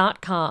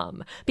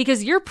framebridge.com,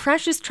 because your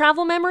precious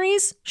travel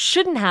memories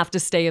shouldn't have to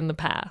stay in the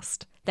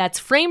past. That's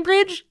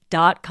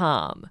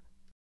framebridge.com.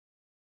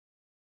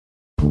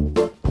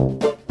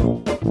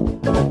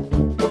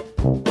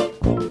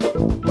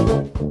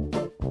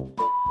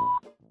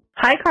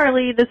 Hi,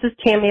 Carly. This is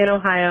Tammy in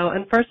Ohio.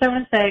 And first I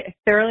want to say I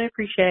thoroughly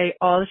appreciate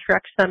all the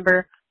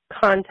Shreksember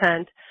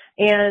content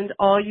and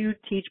all you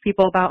teach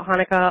people about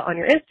Hanukkah on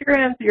your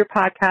Instagram, through your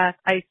podcast.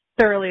 I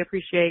thoroughly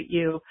appreciate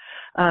you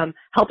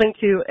helping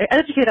to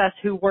educate us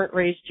who weren't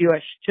raised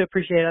Jewish to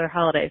appreciate other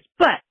holidays.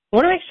 But I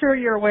want to make sure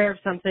you're aware of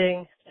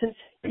something. Since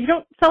you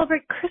don't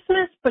celebrate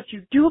Christmas, but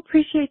you do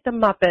appreciate the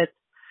Muppets,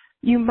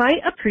 you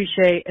might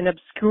appreciate an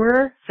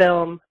obscure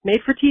film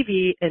made for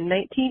TV in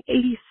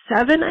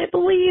 1987, I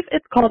believe.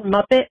 It's called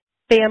Muppet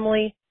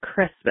Family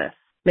Christmas.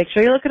 Make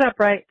sure you look it up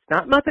right. It's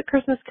not Muppet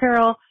Christmas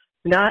Carol,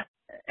 not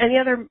any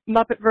other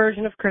Muppet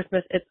version of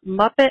Christmas. It's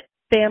Muppet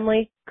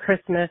Family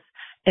Christmas.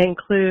 It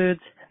includes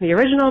the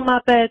original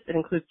Muppets. It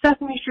includes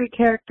Sesame Street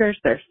characters.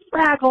 There's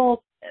Fraggles.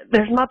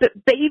 There's Muppet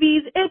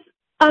Babies. It's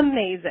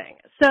amazing.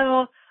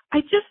 So I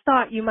just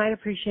thought you might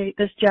appreciate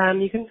this gem.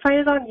 You can find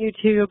it on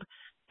YouTube.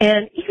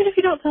 And even if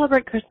you don't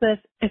celebrate Christmas,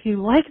 if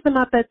you like the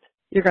Muppets,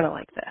 you're going to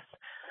like this.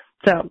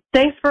 So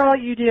thanks for all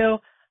you do.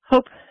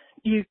 Hope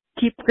you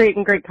keep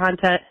creating great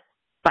content.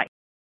 Bye.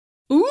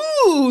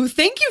 Ooh,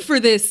 thank you for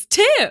this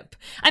tip.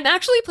 I'm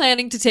actually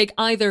planning to take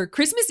either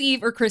Christmas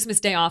Eve or Christmas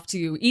Day off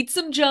to eat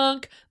some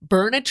junk,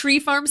 burn a Tree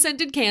Farm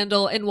scented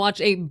candle, and watch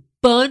a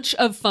bunch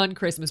of fun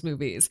Christmas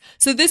movies.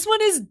 So this one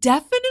is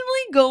definitely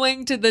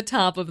going to the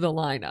top of the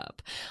lineup.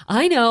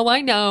 I know,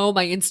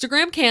 my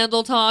Instagram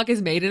candle talk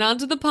has made it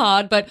onto the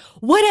pod, but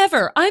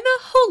whatever. I'm a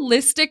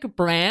holistic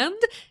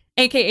brand,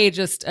 AKA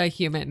just a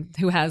human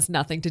who has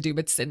nothing to do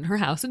but sit in her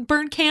house and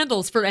burn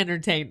candles for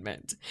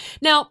entertainment.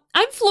 Now,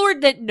 I'm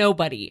floored that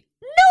nobody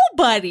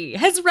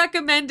has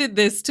recommended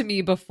this to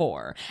me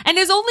before and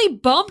has only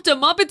bumped a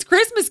Muppets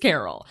Christmas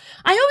Carol.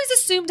 I always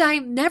assumed I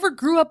never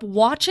grew up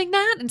watching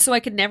that, and so I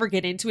could never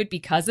get into it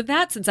because of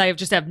that, since I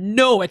just have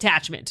no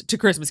attachment to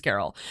Christmas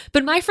Carol.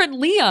 But my friend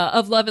Leah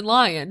of Love and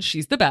Lion,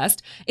 she's the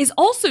best, is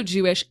also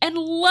Jewish and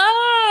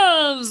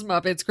loves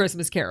Muppets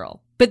Christmas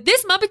Carol. But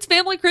this Muppets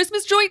Family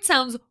Christmas joint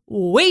sounds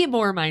way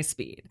more my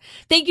speed.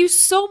 Thank you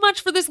so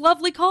much for this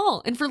lovely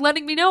call and for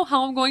letting me know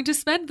how I'm going to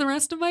spend the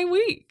rest of my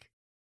week.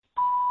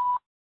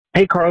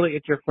 Hey, Carly,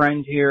 it's your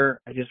friend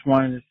here. I just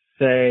wanted to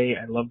say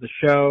I love the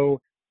show,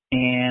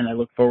 and I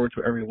look forward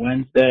to every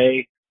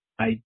Wednesday.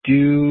 I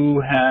do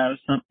have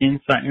some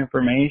inside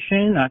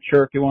information. Not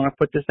sure if you want to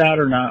put this out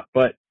or not,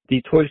 but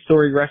the Toy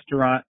Story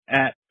restaurant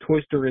at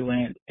Toy Story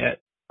Land at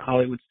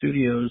Hollywood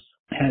Studios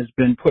has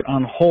been put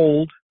on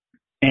hold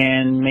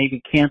and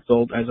maybe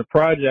canceled as a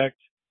project.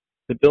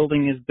 The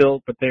building is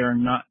built, but they are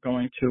not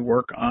going to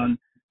work on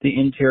the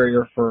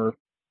interior for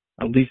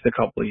at least a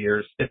couple of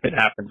years, if it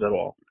happens at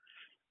all.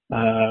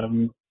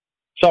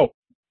 So,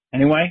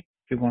 anyway,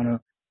 if you want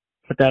to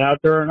put that out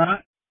there or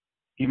not,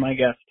 be my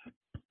guest.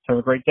 Have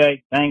a great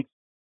day. Thanks.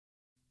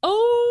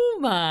 Oh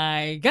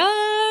my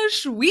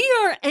gosh, we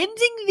are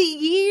ending the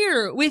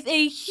year with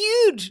a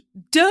huge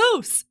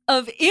dose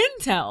of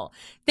intel.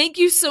 Thank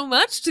you so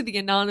much to the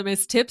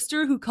anonymous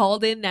tipster who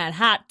called in that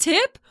hot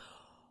tip.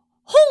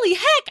 Holy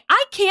heck,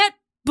 I can't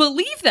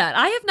believe that.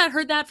 I have not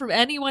heard that from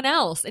anyone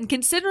else. And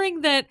considering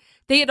that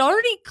they had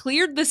already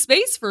cleared the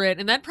space for it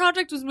and that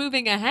project was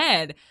moving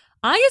ahead,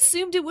 I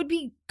assumed it would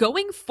be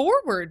going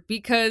forward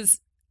because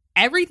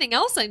everything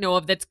else I know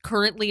of that's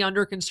currently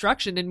under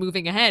construction and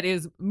moving ahead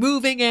is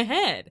moving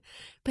ahead.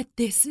 But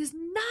this is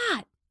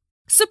not.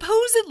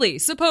 Supposedly.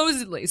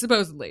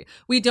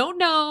 We don't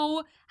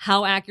know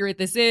how accurate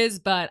this is,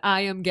 but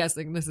I am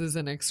guessing this is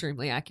an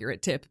extremely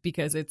accurate tip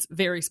because it's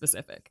very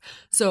specific.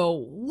 So,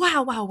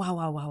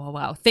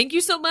 wow. Thank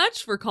you so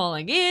much for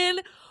calling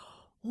in.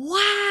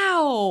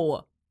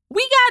 Wow.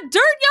 We got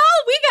dirt,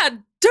 y'all. We got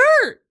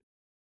dirt.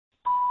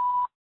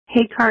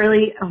 Hey,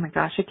 Carly. Oh my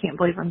gosh, I can't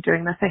believe I'm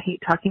doing this. I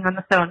hate talking on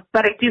the phone,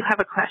 but I do have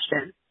a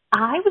question.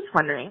 I was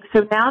wondering,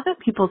 so now that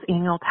people's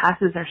annual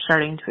passes are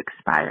starting to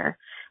expire,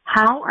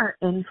 how are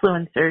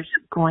influencers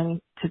going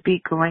to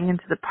be going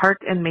into the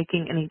park and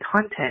making any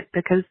content?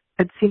 Because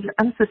it seems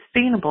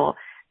unsustainable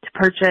to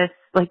purchase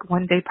like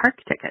one-day park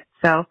tickets.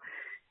 So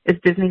is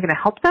Disney going to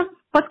help them?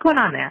 What's going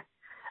on there?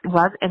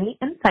 Love any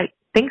insight.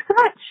 Thanks so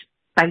much.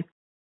 Bye.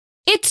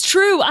 It's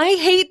true. I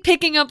hate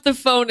picking up the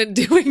phone and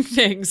doing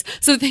things.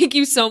 So thank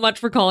you so much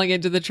for calling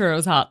into the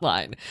Churros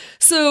hotline.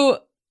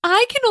 So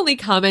I can only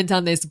comment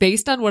on this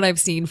based on what I've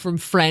seen from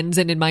friends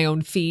and in my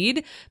own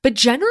feed, but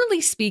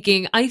generally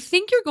speaking, I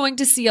think you're going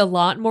to see a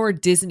lot more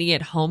Disney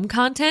at home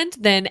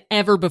content than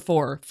ever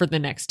before for the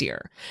next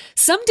year.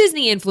 Some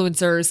Disney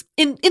influencers,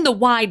 in the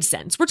wide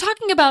sense, we're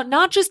talking about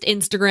not just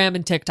Instagram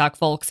and TikTok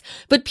folks,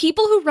 but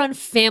people who run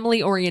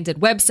family-oriented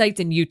websites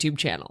and YouTube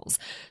channels.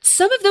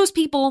 Some of those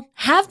people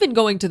have been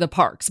going to the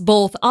parks,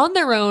 both on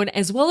their own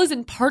as well as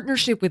in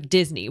partnership with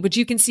Disney, which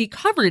you can see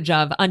coverage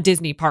of on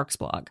Disney Parks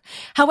blog.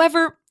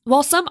 However,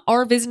 while some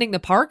are visiting the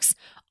parks,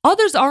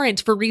 others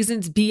aren't for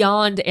reasons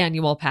beyond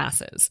annual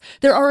passes.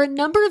 There are a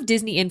number of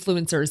Disney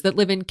influencers that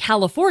live in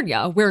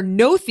California, where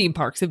no theme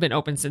parks have been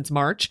open since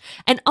March,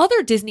 and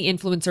other Disney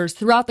influencers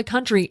throughout the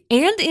country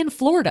and in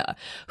Florida,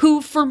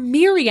 who, for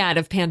myriad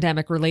of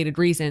pandemic-related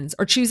reasons,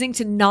 are choosing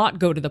to not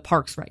go to the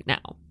parks right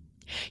now.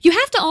 You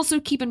have to also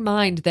keep in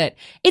mind that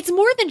it's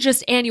more than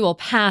just annual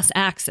pass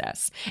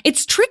access.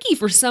 It's tricky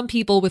for some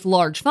people with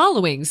large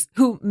followings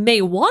who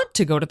may want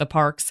to go to the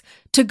parks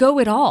to go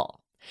at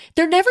all.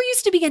 There never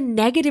used to be a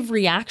negative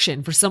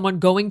reaction for someone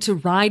going to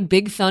ride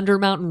Big Thunder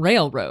Mountain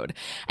Railroad.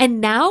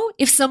 And now,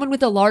 if someone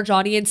with a large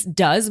audience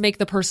does make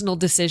the personal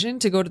decision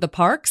to go to the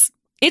parks,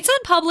 it's on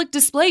public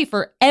display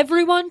for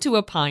everyone to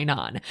opine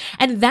on,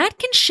 and that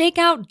can shake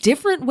out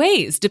different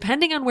ways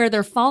depending on where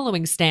their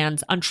following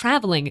stands on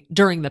traveling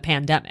during the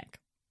pandemic.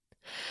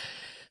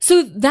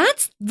 So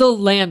that's the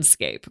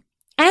landscape.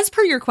 As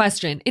per your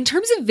question, in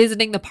terms of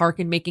visiting the park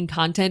and making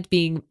content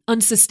being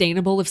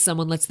unsustainable if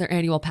someone lets their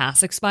annual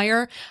pass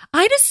expire,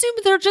 I'd assume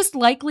they're just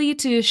likely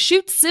to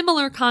shoot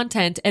similar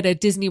content at a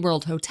Disney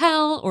World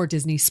hotel or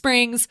Disney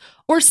Springs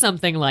or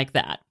something like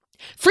that.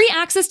 Free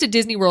access to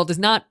Disney World is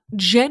not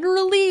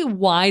generally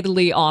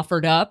widely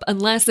offered up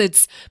unless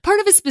it's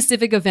part of a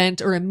specific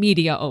event or a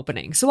media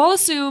opening. So I'll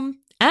assume,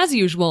 as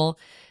usual,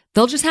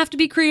 they'll just have to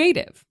be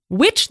creative,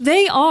 which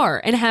they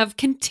are and have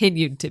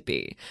continued to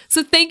be.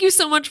 So thank you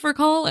so much for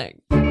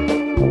calling.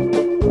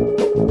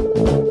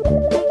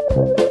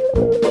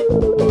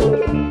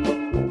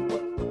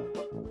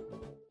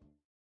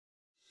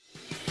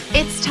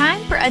 It's time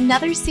for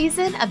another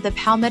season of The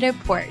Palmetto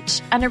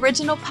Porch, an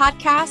original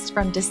podcast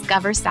from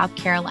Discover South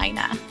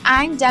Carolina.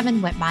 I'm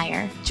Devin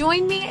Whitmire.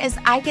 Join me as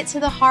I get to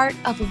the heart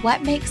of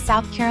what makes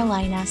South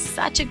Carolina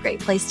such a great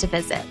place to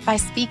visit by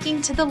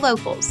speaking to the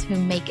locals who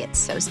make it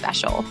so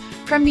special.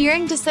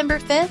 Premiering December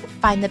 5th,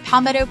 find The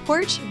Palmetto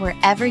Porch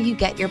wherever you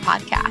get your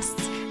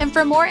podcasts. And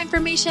for more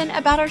information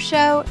about our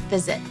show,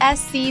 visit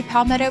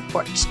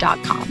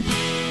scpalmettoporch.com.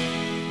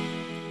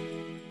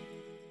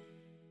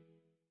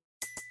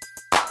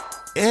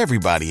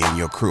 Everybody in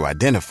your crew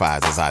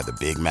identifies as either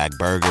Big Mac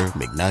Burger,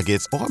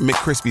 McNuggets, or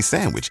McCrispy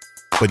Sandwich.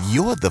 But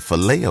you're the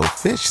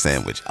Filet-O-Fish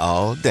Sandwich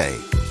all day.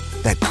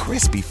 That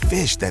crispy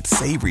fish, that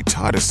savory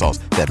tartar sauce,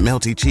 that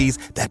melty cheese,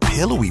 that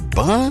pillowy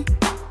bun.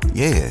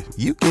 Yeah,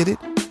 you get it.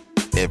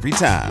 Every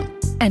time.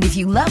 And if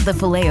you love the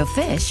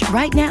Filet-O-Fish,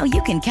 right now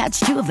you can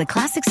catch two of the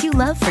classics you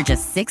love for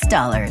just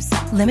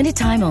 $6. Limited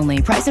time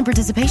only. Price and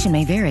participation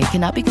may vary.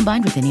 Cannot be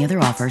combined with any other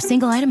offer.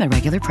 Single item at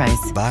regular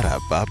price.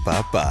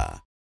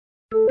 Ba-da-ba-ba-ba.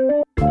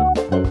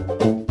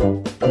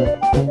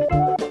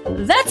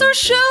 That's our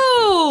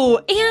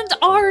show and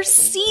our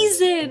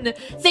season.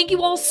 Thank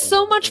you all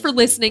so much for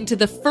listening to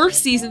the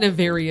first season of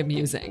Very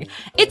Amusing.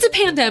 It's a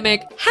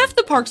pandemic, half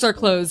the parks are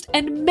closed,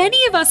 and many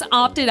of us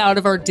opted out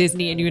of our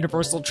Disney and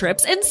Universal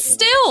trips, and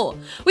still,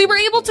 we were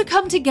able to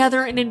come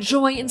together and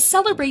enjoy and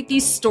celebrate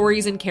these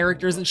stories and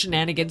characters and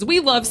shenanigans we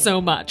love so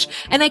much,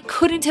 and I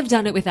couldn't have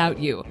done it without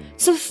you.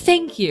 So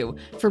thank you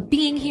for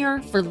being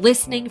here, for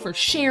listening, for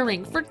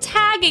sharing, for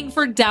tagging,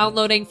 for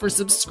downloading, for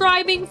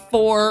subscribing,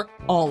 for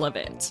all of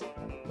it.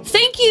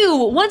 Thank you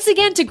once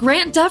again to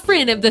Grant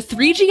Dufresne of the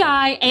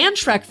 3GI and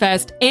Shrek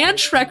Fest and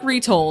Shrek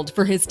Retold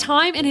for his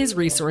time and his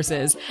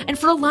resources, and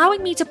for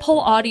allowing me to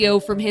pull audio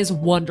from his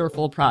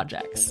wonderful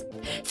projects.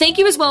 Thank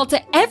you as well to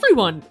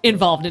everyone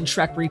involved in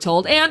Shrek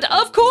Retold, and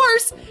of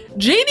course,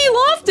 Jamie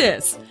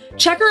Loftus.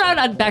 Check her out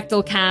on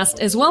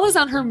Bechtelcast as well as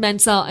on her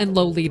Mensa and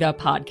Lolita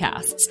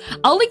podcasts.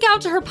 I'll link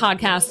out to her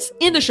podcasts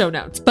in the show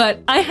notes,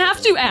 but I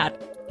have to add,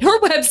 her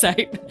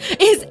website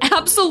is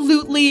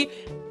absolutely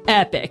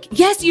epic.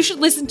 Yes, you should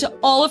listen to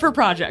all of her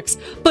projects,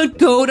 but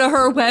go to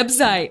her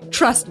website.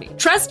 Trust me,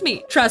 trust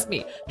me, trust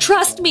me,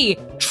 trust me,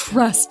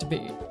 trust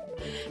me.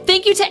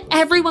 Thank you to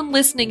everyone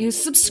listening who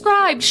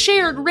subscribed,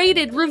 shared,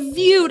 rated,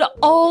 reviewed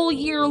all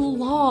year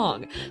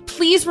long.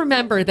 Please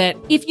remember that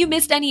if you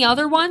missed any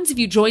other ones, if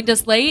you joined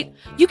us late,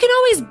 you can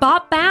always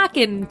bop back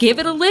and give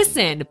it a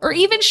listen, or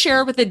even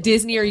share with a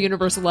Disney or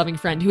Universal loving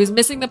friend who is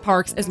missing the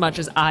parks as much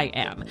as I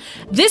am.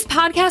 This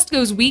podcast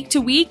goes week to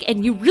week,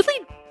 and you really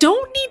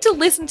don't need to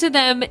listen to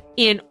them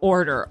in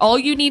order. All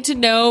you need to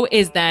know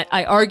is that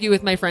I argue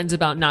with my friends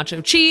about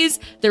nacho cheese.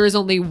 There is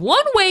only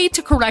one way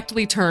to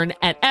correctly turn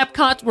at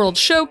Epcot World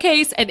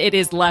Showcase, and it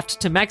is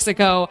left to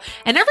Mexico.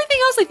 And everything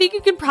else I think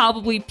you can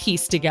probably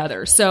piece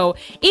together. So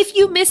if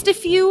you missed a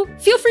few,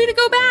 feel free to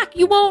go back.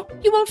 You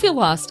won't feel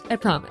lost. I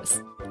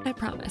promise. I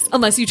promise.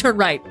 Unless you turn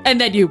right, and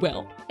then you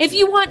will. If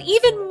you want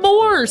even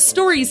more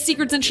stories,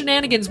 secrets, and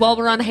shenanigans while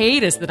we're on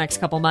hiatus the next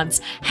couple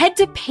months, head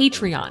to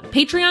Patreon,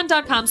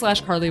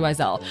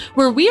 patreon.com/CarlyWiesel,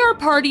 where we are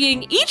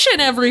partying each and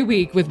every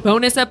week with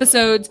bonus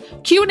episodes,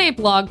 Q&A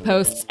blog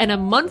posts, and a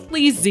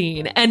monthly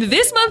zine. And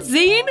this month's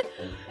zine,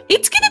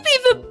 it's gonna be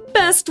the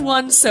best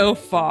one so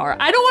far.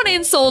 I don't want to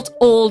insult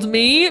old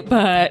me,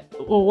 but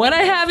what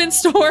I have in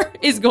store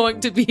is going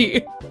to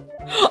be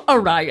a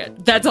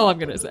riot. That's all I'm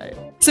gonna say.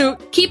 So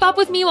keep up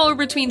with me while we're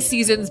between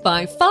seasons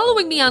by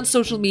following me on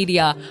social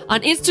media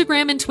on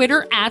Instagram and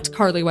Twitter at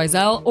Carly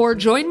Wiesel, or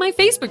join my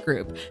Facebook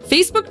group,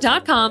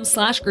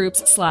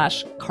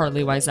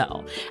 facebook.com/groups/Carly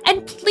Wiesel.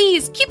 And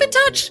please keep in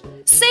touch.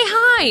 Say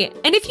hi.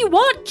 And if you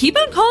want, keep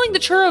on calling the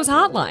Churros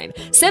hotline.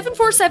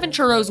 747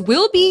 Churros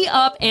will be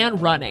up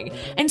and running.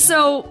 And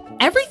so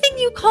everything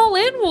you call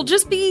in will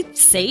just be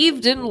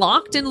saved and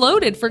locked and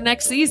loaded for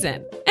next season.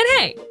 And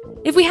hey,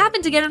 if we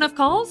happen to get enough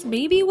calls,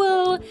 maybe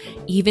we'll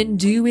even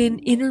do an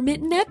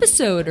intermittent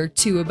episode or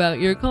two about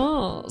your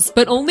calls.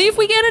 But only if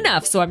we get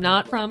enough, so I'm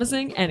not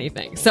promising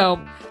anything. So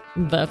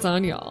that's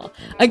on y'all.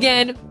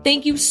 Again,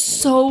 thank you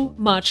so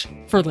much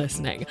for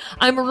listening.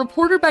 I'm a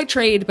reporter by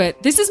trade,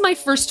 but this is my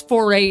first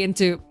foray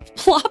into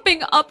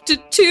plopping up to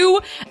 2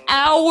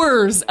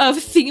 hours of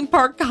theme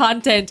park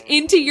content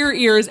into your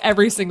ears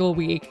every single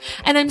week.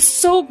 And I'm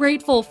so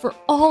grateful for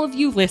all of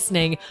you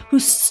listening who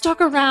stuck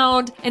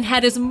around and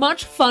had as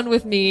much fun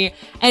with me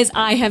as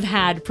I have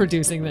had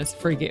producing this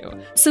for you.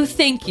 So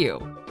thank you.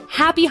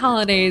 Happy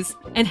holidays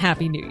and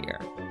Happy New Year.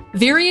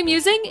 Very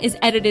Amusing is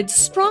edited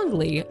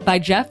strongly by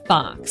Jeff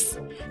Box.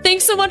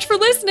 Thanks so much for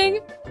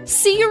listening.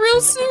 See you real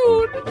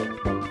soon.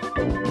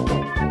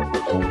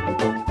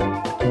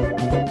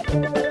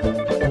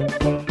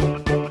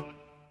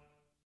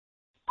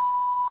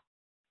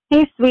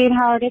 Hey,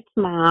 sweetheart, it's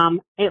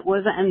Mom. It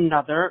was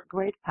another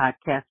great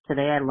podcast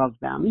today. I love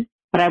them.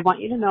 But I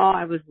want you to know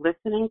I was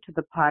listening to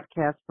the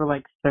podcast for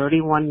like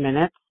 31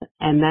 minutes,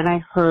 and then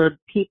I heard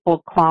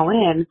people call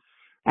in,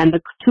 and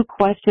the 2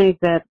 questions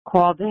that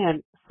called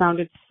in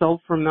sounded so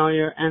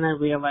familiar, and I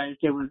realized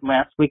it was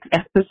last week's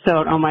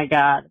episode. Oh my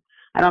God.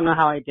 I don't know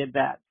how I did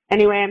that.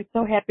 Anyway, I'm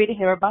so happy to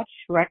hear about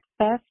Shrek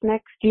Fest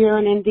next year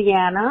in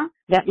Indiana.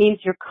 That means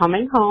you're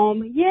coming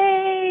home.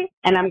 Yay!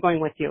 And I'm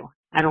going with you.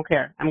 I don't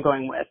care. I'm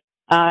going with.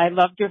 I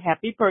loved your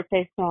happy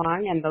birthday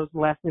song, and those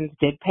lessons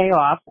did pay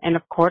off. And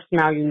of course,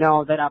 now you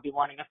know that I'll be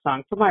wanting a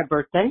song for my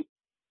birthday.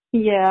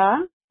 Yeah.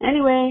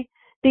 Anyway,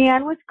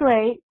 Deanne was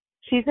great.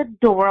 She's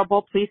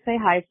adorable. Please say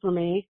hi for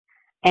me.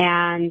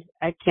 And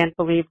I can't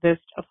believe this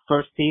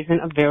first season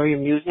of Very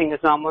Amusing is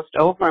almost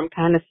over. I'm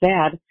kind of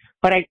sad.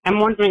 But I'm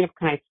wondering if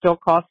can I still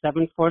call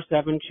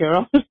 747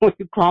 Cheryl? Will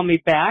you call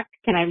me back?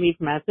 Can I leave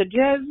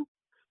messages?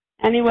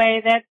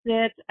 Anyway, that's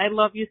it. I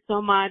love you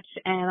so much,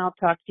 and I'll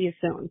talk to you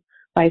soon.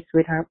 Bye,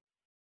 sweetheart.